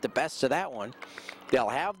as they get the best of that one. They'll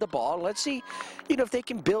have the ball. Let's see, you know, if they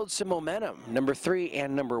can build some momentum. Number 3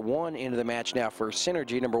 and number 1 into the match now for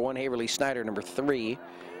Synergy. Number 1, Haverly Snyder. Number 3,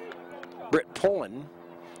 Britt Pullen.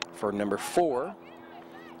 For number 4,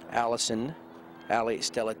 Ali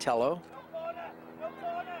Stellatello.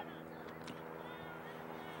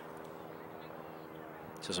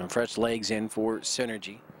 So some fresh legs in for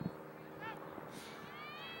Synergy.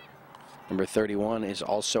 Number 31 is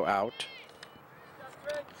also out.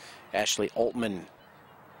 Ashley Altman.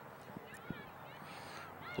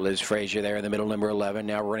 Liz Frazier there in the middle, number 11.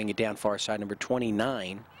 Now running it down far side, number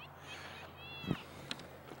 29.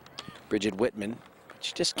 Bridget Whitman.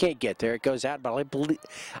 She just can't get there. It goes out, but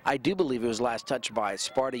I do believe it was last touched by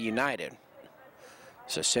Sparta United.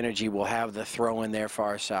 So Synergy will have the throw in there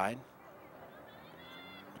far side.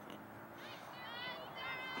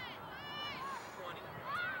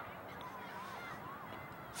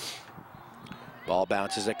 Ball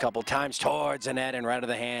bounces a couple times towards the net and right out of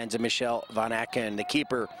the hands of Michelle Van Aken, the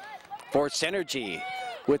keeper for Synergy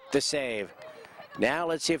with the save. Now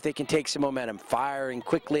let's see if they can take some momentum. Firing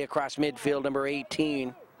quickly across midfield, number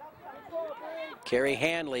 18. Carrie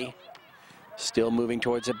Hanley still moving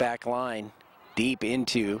towards the back line. Deep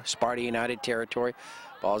into Sparta United territory.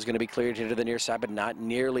 Ball's going to be cleared into the near side, but not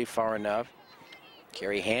nearly far enough.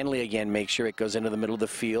 Carrie Hanley again makes sure it goes into the middle of the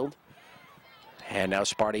field. And now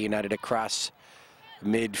Sparta United across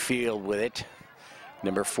midfield with it.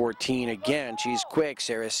 Number 14 again, she's quick,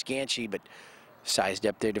 Sarah Scanchi, but sized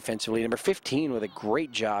up there defensively. Number 15 with a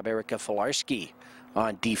great job, Erica Filarski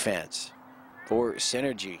on defense for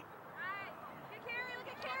Synergy.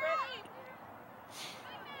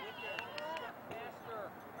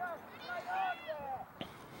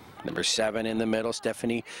 Number 7 in the middle,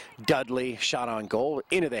 Stephanie Dudley, shot on goal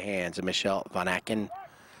into the hands of Michelle Van Aken.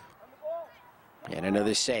 And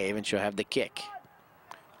another save, and she'll have the kick.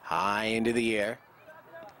 High into the air.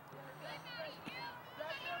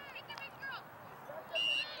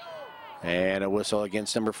 And a whistle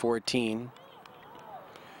against number 14,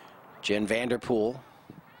 Jen Vanderpool.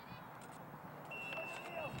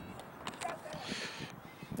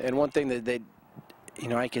 And one thing that you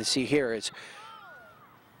know, I can see here is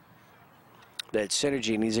that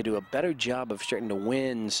Synergy needs to do a better job of starting to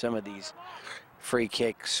win some of these free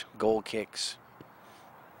kicks, goal kicks.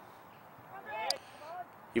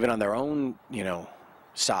 Even on their own, you know,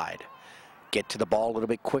 side. Get to the ball a little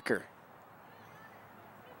bit quicker.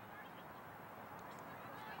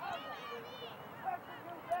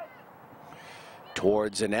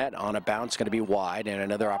 Towards the net, on a bounce, going to be wide, and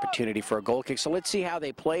another opportunity for a goal kick. So let's see how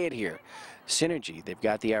they play it here. Synergy, they've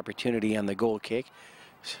got the opportunity on the goal kick.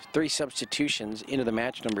 3 substitutions into the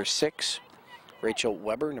match. Number 6, Rachel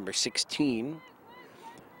Weber. Number 16,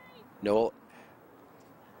 Noel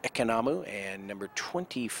Ekanamu. And number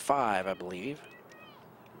 25, I believe,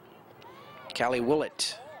 Callie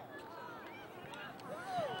Willett.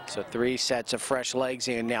 So 3 sets of fresh legs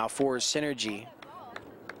in now for Synergy.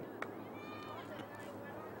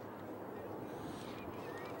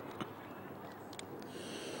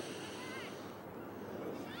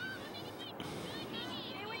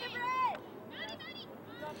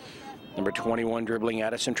 Number 21 dribbling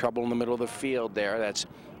at us, in trouble in the middle of the field there. That's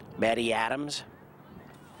Maddie Adams.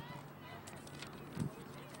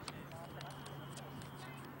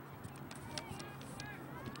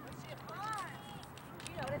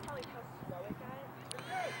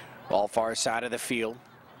 Ball far side of the field.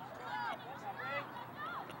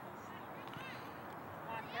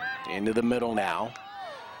 Into the middle now.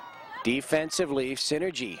 Defensively,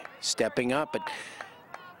 Synergy stepping up, but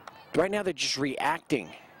right now they're just reacting.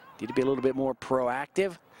 Need to be a little bit more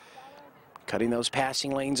proactive, cutting those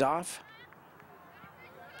passing lanes off.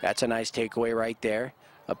 That's a nice takeaway right there,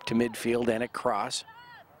 up to midfield and across.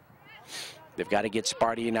 They've got to get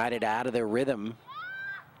Sparta United out of their rhythm.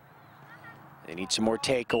 They need some more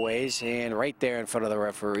takeaways, and right there in front of the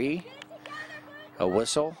referee, a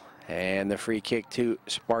whistle and the free kick to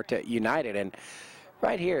Sparta United. And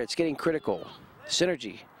right here, it's getting critical.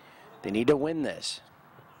 Synergy, they need to win this.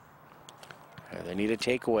 They need a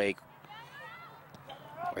takeaway.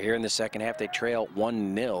 We're here in the second half. They trail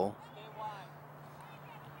 1-0.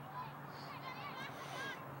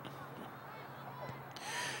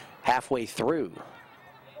 Halfway through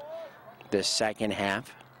this second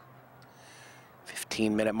half.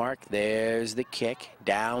 15-minute mark. There's the kick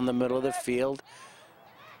down the middle of the field.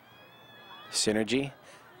 Synergy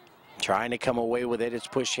trying to come away with it. It's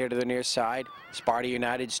pushed here to the near side. Sparta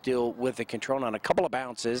United still with the control on a couple of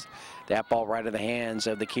bounces. That ball right in the hands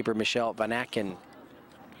of the keeper, Michelle Van Aken.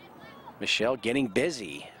 Michelle getting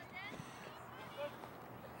busy.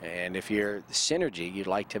 And if you're Synergy, you'd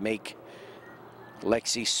like to make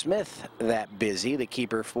Lexi Smith that busy, the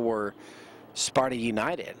keeper for Sparta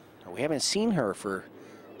United. We haven't seen her for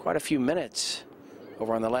quite a few minutes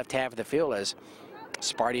over on the left half of the field as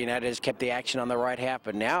Sparta United has kept the action on the right half,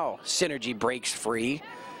 but now Synergy breaks free.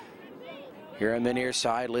 Here on the near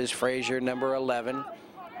side, Liz Frazier, number 11,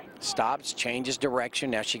 stops, changes direction.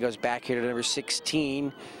 Now she goes back here to number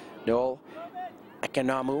 16, Noel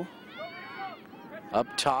Akanamu. Up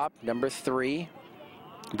top, number 3,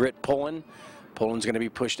 Britt Pullen. Pullen's going to be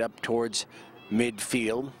pushed up towards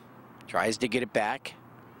midfield. Tries to get it back.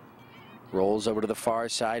 Rolls over to the far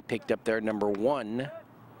side, picked up there, number 1.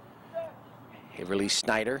 Haverly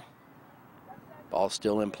Snyder. Ball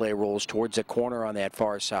still in play, rolls towards the corner on that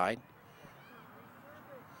far side.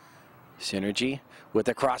 Synergy with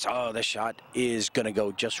the cross. Oh, the shot is going to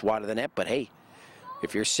go just wide of the net, but hey,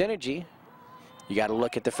 if you're Synergy, you got to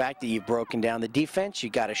look at the fact that you've broken down the defense, you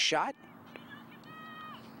got a shot,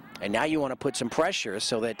 and now you want to put some pressure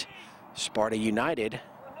so that Sparta United,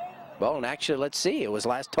 well, and actually, let's see, it was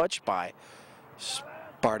last touched by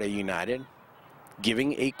Sparta United,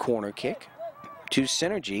 giving a corner kick to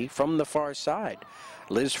Synergy from the far side.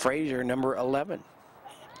 Liz Frazier, number 11.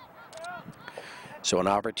 So an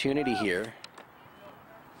opportunity here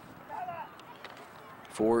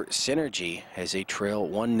for Synergy as they trail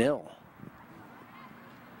 1-0.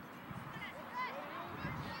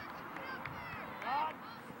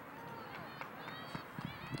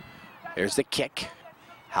 There's the kick.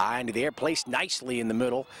 High into the air, placed nicely in the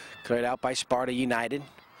middle. Cleared out by Sparta United.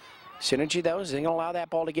 Synergy, though, isn't going to allow that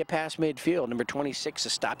ball to get past midfield. Number 26, a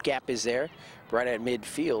stopgap is there, right at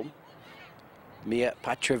midfield. Mia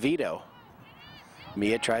Patravito.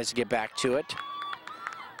 Mia tries to get back to it.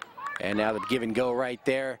 And now the give and go right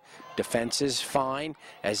there. Defense is fine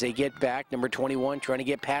as they get back. Number 21 trying to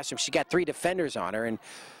get past him. She's got 3 defenders on her, and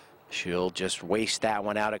she'll just waste that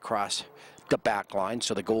one out across the back line.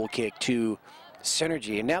 So the goal kick to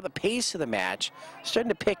Synergy. And now the pace of the match starting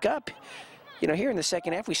to pick up. You know, here in the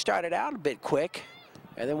second half, we started out a bit quick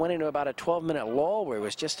and then went into about a 12-minute lull where it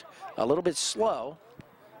was just a little bit slow.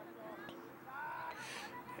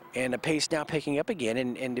 And the pace now picking up again.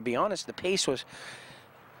 And to be honest, the pace was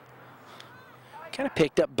kind of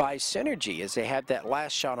picked up by Synergy as they had that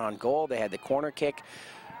last shot on goal. They had the corner kick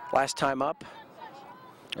last time up,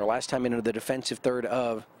 or last time into the defensive third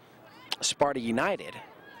of Sparta United.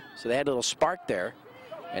 So they had a little spark there.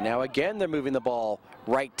 And now again, they're moving the ball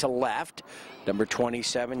right to left. Number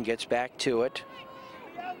 27 gets back to it.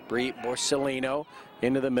 Bree Borsellino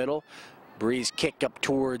into the middle. Bree's kick up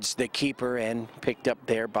towards the keeper and picked up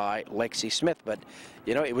there by Lexi Smith. But,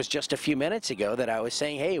 you know, it was just a few minutes ago that I was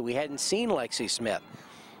saying, hey, we hadn't seen Lexi Smith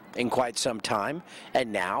in quite some time.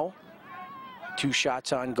 And now, 2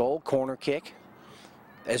 shots on goal, corner kick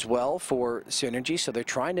as well for Synergy. So they're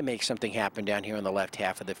trying to make something happen down here on the left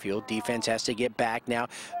half of the field. Defense has to get back now,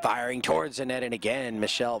 firing towards the net. And again,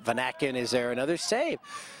 Michelle Van Aken is there, another save.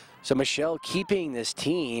 So Michelle keeping this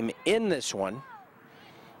team in this one,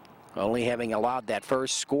 only having allowed that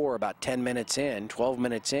first score about 10 minutes in, 12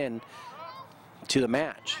 minutes in to the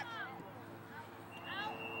match.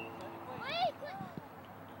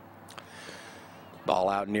 Ball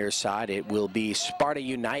out near side. It will be Sparta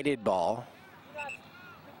United ball.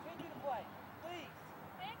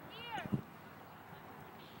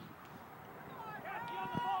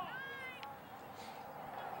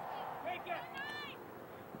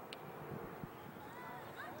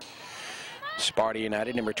 Sparta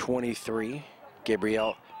United, number 23,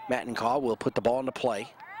 Gabrielle Mattencaw will put the ball into play.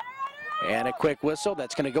 And a quick whistle.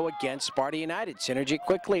 That's going to go against Sparta United. Synergy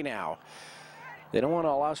quickly now. They don't want to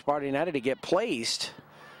allow Sparta United to get placed.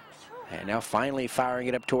 And now finally firing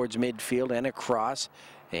it up towards midfield and across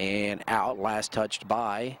and out. Last touched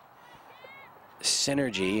by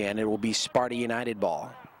Synergy, and it will be Sparta United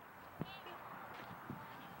ball.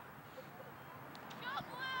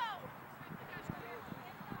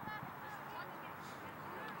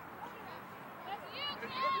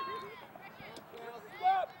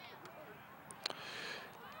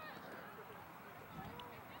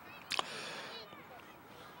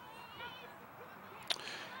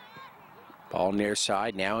 Ball near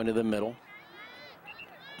side, now into the middle.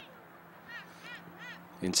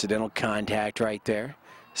 Incidental contact right there.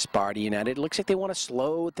 Sparta United. Looks like they want to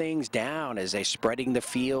slow things down as they're spreading the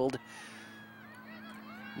field.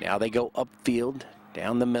 Now they go upfield,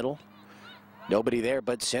 down the middle. Nobody there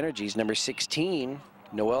but Synergy's number 16,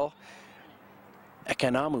 Noel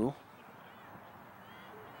Ekanamu.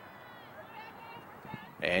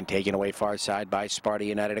 And taken away far side by Sparta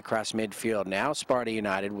United across midfield. Now Sparta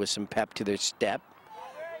United with some pep to their step.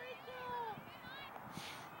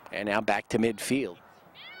 And now back to midfield.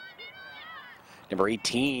 Number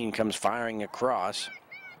 18 comes firing across.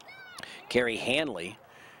 Carrie Hanley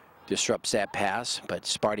disrupts that pass, but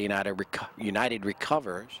Sparta United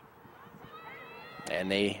recovers.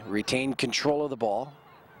 And they retain control of the ball.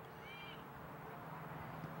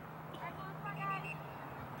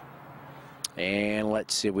 And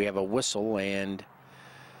let's see, we have a whistle, and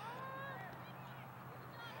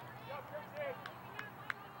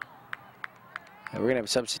we're going to have a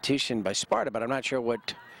substitution by Sparta, but I'm not sure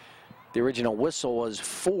what the original whistle was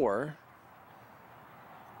for.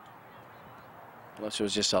 Unless it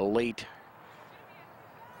was just a late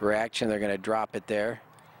reaction, they're going to drop it there.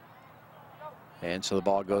 And so the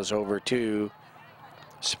ball goes over to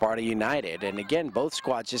Sparta United. And again, both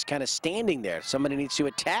squads just kind of standing there. Somebody needs to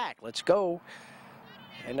attack. Let's go.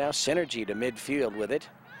 And now Synergy to midfield with it.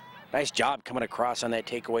 Nice job coming across on that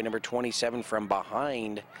takeaway, number 27 from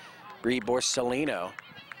behind, Bree Borsellino.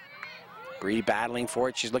 Bree battling for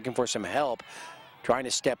it. She's looking for some help. Trying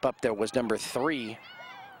to step up there was number 3,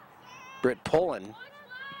 Britt Pullen.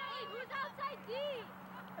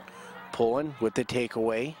 Pullen with the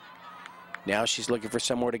takeaway. Now she's looking for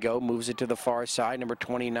somewhere to go. Moves it to the far side, number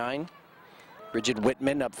 29. Bridget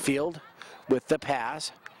Whitman upfield with the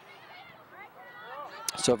pass.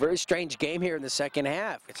 So a very strange game here in the second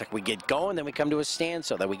half. It's like we get going, then we come to a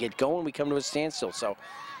standstill. Then we get going, we come to a standstill. So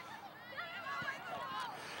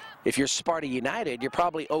if you're Sparta United, you're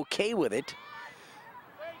probably okay with it.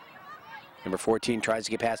 Number 14 tries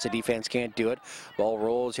to get past the defense, can't do it. Ball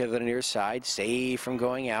rolls here to the near side, saved from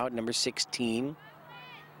going out. Number 16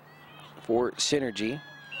 for Synergy,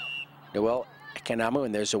 Noel Ekanamu,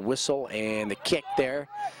 and there's a whistle and the kick there.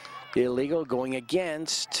 Illegal, going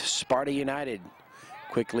against Sparta United.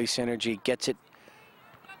 Quickly Synergy gets it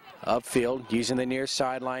upfield, using the near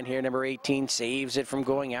sideline here. Number 18 saves it from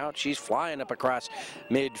going out. She's flying up across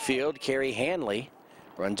midfield. Carrie Hanley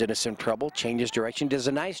runs into some trouble, changes direction, does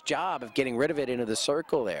a nice job of getting rid of it into the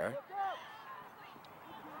circle there.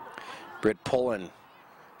 Britt Pullen,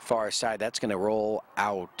 far side, that's going to roll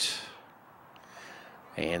out.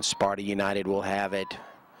 And Sparta United will have it.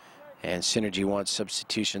 And Synergy wants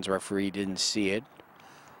substitutions. Referee didn't see it.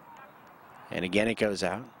 And again, it goes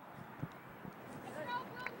out.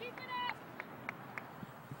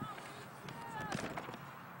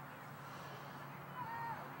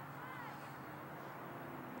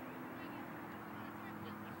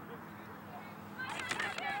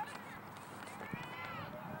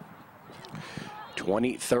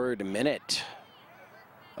 .23rd minute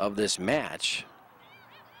of this match.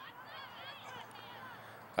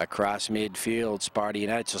 Across midfield, Sparta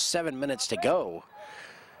United. So 7 minutes to go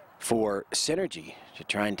for Synergy to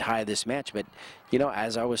try and tie this match. But, you know,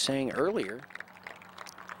 as I was saying earlier,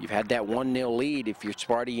 you've had that 1-0 lead if you're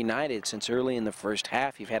Sparta United since early in the first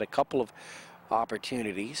half. You've had a couple of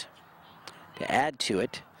opportunities to add to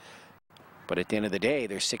it. But at the end of the day,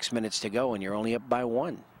 there's 6 minutes to go and you're only up by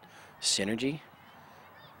 1. Synergy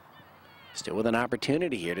still with an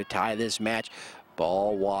opportunity here to tie this match.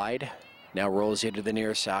 Ball wide. Now rolls into the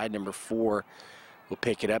near side. Number 4 will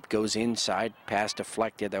pick it up, goes inside, pass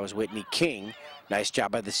deflected. That was Whitney King. Nice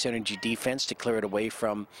job by the Synergy defense to clear it away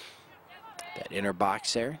from that inner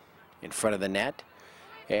box there in front of the net.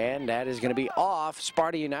 And that is going to be off.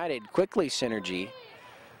 Sparta United quickly. Synergy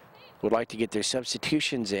would like to get their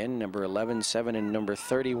substitutions in. Number 11, 7, and number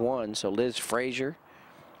 31. So Liz Frazier,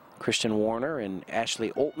 Kristen Warner, and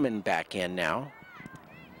Ashley Oltman back in now.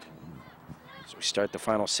 So we start the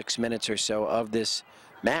final 6 minutes or so of this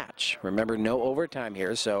match. Remember, no overtime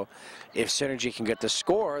here, so if Synergy can get the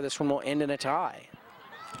score, this one will end in a tie.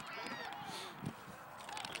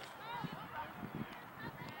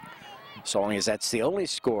 So long as that's the only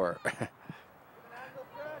score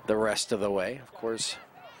the rest of the way. Of course,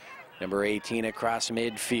 Number 18 across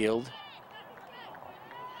midfield.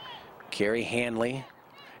 Carrie Hanley.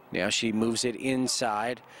 Now she moves it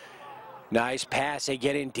inside. Nice pass. They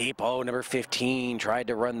get in deep. Oh, number 15 tried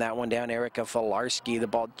to run that one down. Erica Filarski. The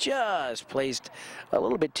ball just placed a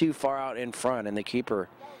little bit too far out in front, and the keeper,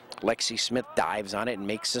 Lexi Smith, dives on it and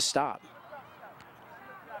makes the stop.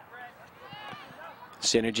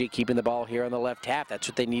 Synergy keeping the ball here on the left half. That's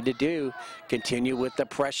what they need to do. Continue with the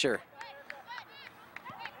pressure.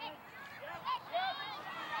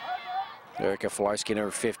 Erica Filarski, number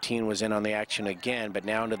 15, was in on the action again, but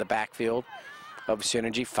now into the backfield of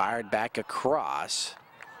Synergy, fired back across.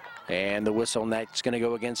 And the whistle, and that's going to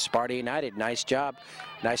go against Sparta United. Nice job.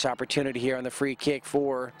 Nice opportunity here on the free kick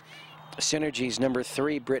for Synergy's number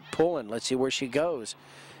 3, Britt Pullen. Let's see where she goes.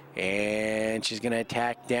 And she's going to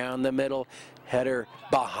attack down the middle. Header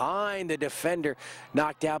behind the defender.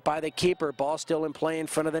 Knocked out by the keeper. Ball still in play in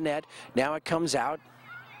front of the net. Now it comes out.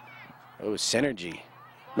 Oh, Synergy.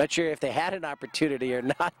 Not sure if they had an opportunity or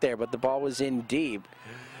not there, but the ball was in deep.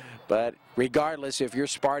 But regardless, if you're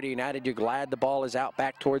Sparta United, you're glad the ball is out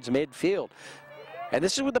back towards midfield. And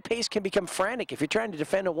this is where the pace can become frantic. If you're trying to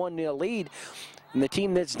defend a 1-0 lead and the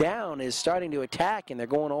team that's down is starting to attack and they're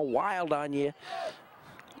going all wild on you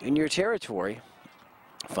in your territory,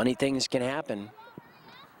 funny things can happen.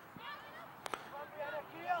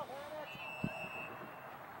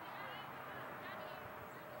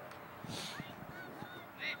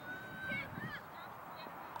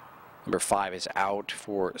 Number 5 is out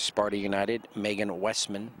for Sparta United, Megan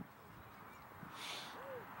Westman.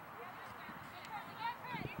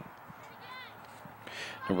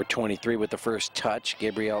 Number 23 with the first touch,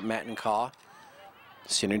 Gabrielle Mattenkaw.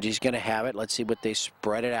 Synergy's going to have it. Let's see what they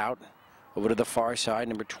spread it out. Over to the far side,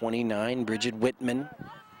 number 29, Bridget Whitman.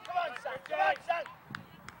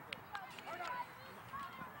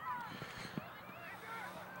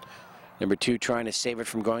 Number 2 trying to save it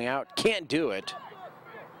from going out. Can't do it.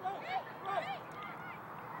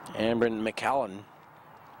 Amber McCallan.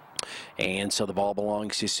 And so the ball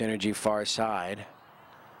belongs to Synergy far side.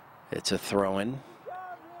 It's a throw-in.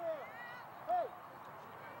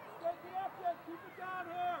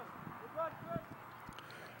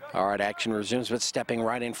 All right, action resumes, but stepping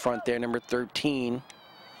right in front there, number 13,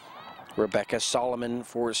 Rebecca Solomon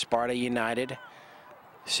for Sparta United.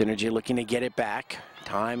 Synergy looking to get it back.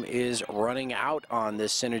 Time is running out on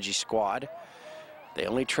this Synergy squad. They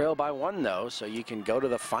only trail by 1, though, so you can go to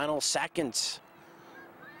the final seconds.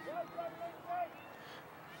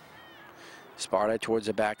 Sparta towards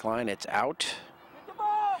the back line. It's out.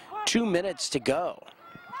 2 minutes to go,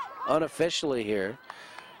 unofficially here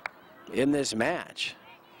in this match.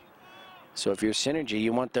 So if you're Synergy,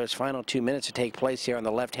 you want those final 2 minutes to take place here on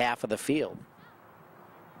the left half of the field.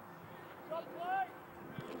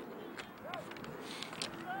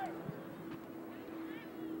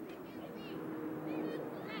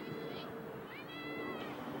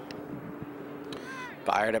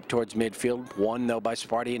 Fired up towards midfield. 1, though, by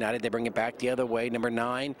Sparta United. They bring it back the other way. Number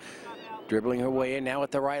 9 dribbling her way in now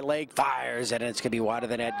with the right leg. Fires, and it's going to be wide of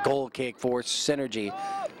the net. Goal kick for Synergy.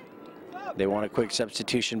 They want a quick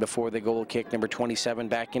substitution before the goal kick. Number 27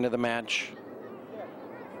 back into the match.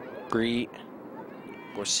 Bree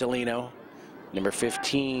Borsellino. Number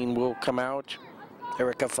 15 will come out.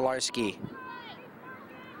 Erica Filarski.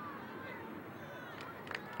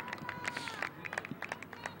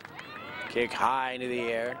 Kick high into the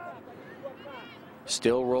air.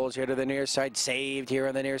 Still rolls here to the near side. Saved here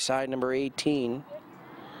on the near side, number 18.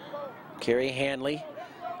 Carrie Hanley.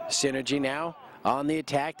 Synergy now on the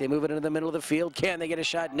attack. They move it into the middle of the field. Can they get a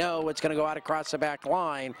shot? No, it's going to go out across the back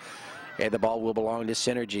line. And the ball will belong to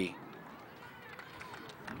Synergy.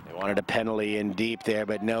 They wanted a penalty in deep there,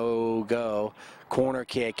 but no go. Corner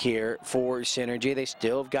kick here for Synergy. They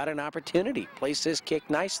still have got an opportunity. Place this kick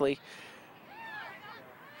nicely.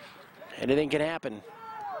 Anything can happen.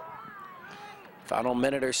 Final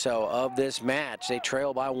minute or so of this match. They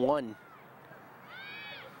trail by 1.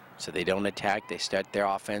 So they don't attack. They start their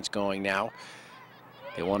offense going now.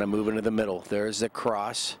 They want to move into the middle. There's the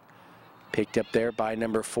cross. Picked up there by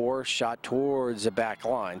number 4. Shot towards the back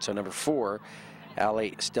line. So number 4,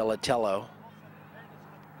 Ali Stellatello,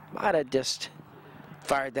 might have just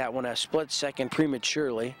fired that one a split second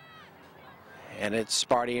prematurely. And it's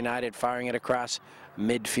Sparta United firing it across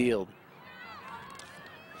midfield.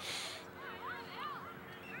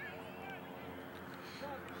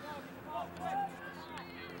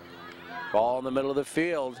 Ball in the middle of the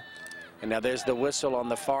field. And now there's the whistle on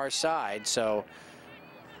the far side. So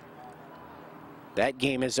that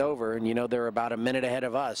game is over. And you know they're about a minute ahead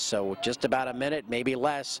of us. So just about a minute, maybe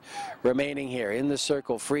less, remaining here in the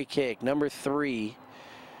circle. Free kick, number 3.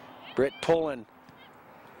 Britt pulling.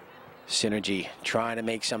 Synergy trying to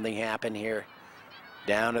make something happen here.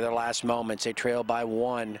 Down to their last moments. They trail by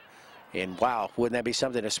 1. And wow, wouldn't that be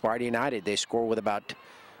something? If Sparta United, they score with at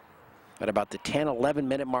about the 10-11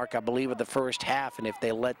 minute mark, I believe, of the first half. And if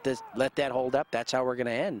they let that hold up, that's how we're going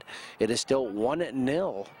to end. It is still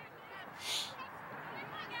 1-0.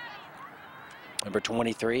 Number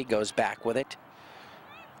 23 goes back with it.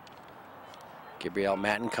 Gabrielle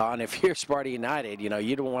Mattenkon. If you're Sparta United, you know,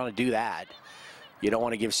 you don't want to do that. You don't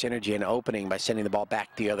want to give Synergy an opening by sending the ball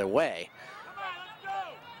back the other way.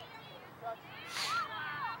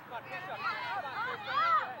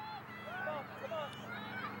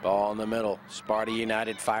 Ball in the middle. Sparta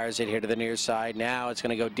United fires it here to the near side. Now it's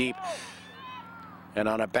going to go deep. And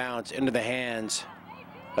on a bounce into the hands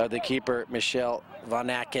of the keeper, Michelle Van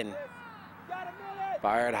Aken.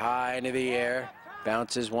 Fired high into the air.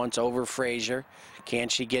 Bounces once over Frazier. Can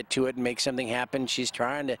she get to it and make something happen? She's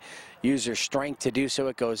trying to use her strength to do so.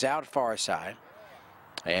 It goes out far side.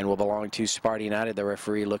 And will belong to Sparta United. The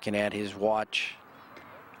referee looking at his watch.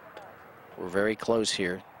 We're very close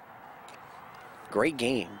here. Great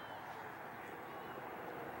game.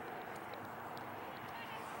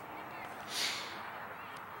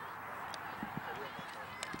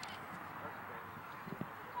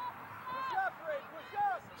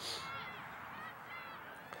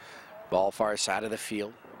 Ball far side of the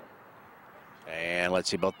field. And let's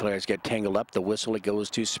see, both players get tangled up. The whistle, it goes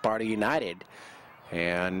to Sparta United.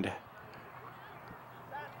 And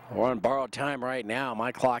we're on borrowed time right now.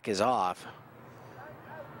 My clock is off.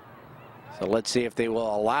 So let's see if they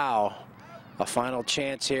will allow a final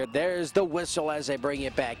chance here. There's the whistle as they bring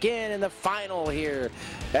it back in. And the final here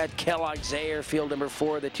at Kellogg-Zaire Field number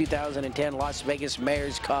 4, the 2010 Las Vegas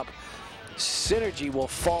Mayor's Cup. Synergy will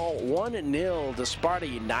fall 1-0 to Sparta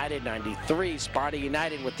United 93. Sparta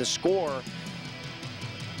United with the score.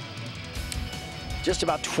 Just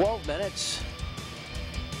about 12 minutes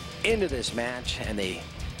into this match, and they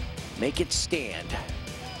make it stand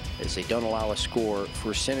as they don't allow a score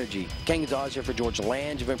for Synergy. Ken Gonzalez here for George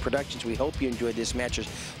Langevin Productions. We hope you enjoyed this match. There's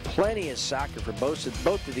plenty of soccer for both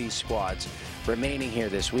of these squads remaining here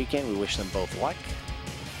this weekend. We wish them both luck.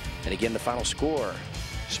 And again, the final score,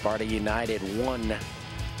 Sparta United 1,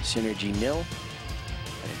 Synergy 0.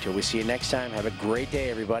 And until we see you next time, have a great day,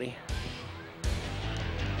 everybody.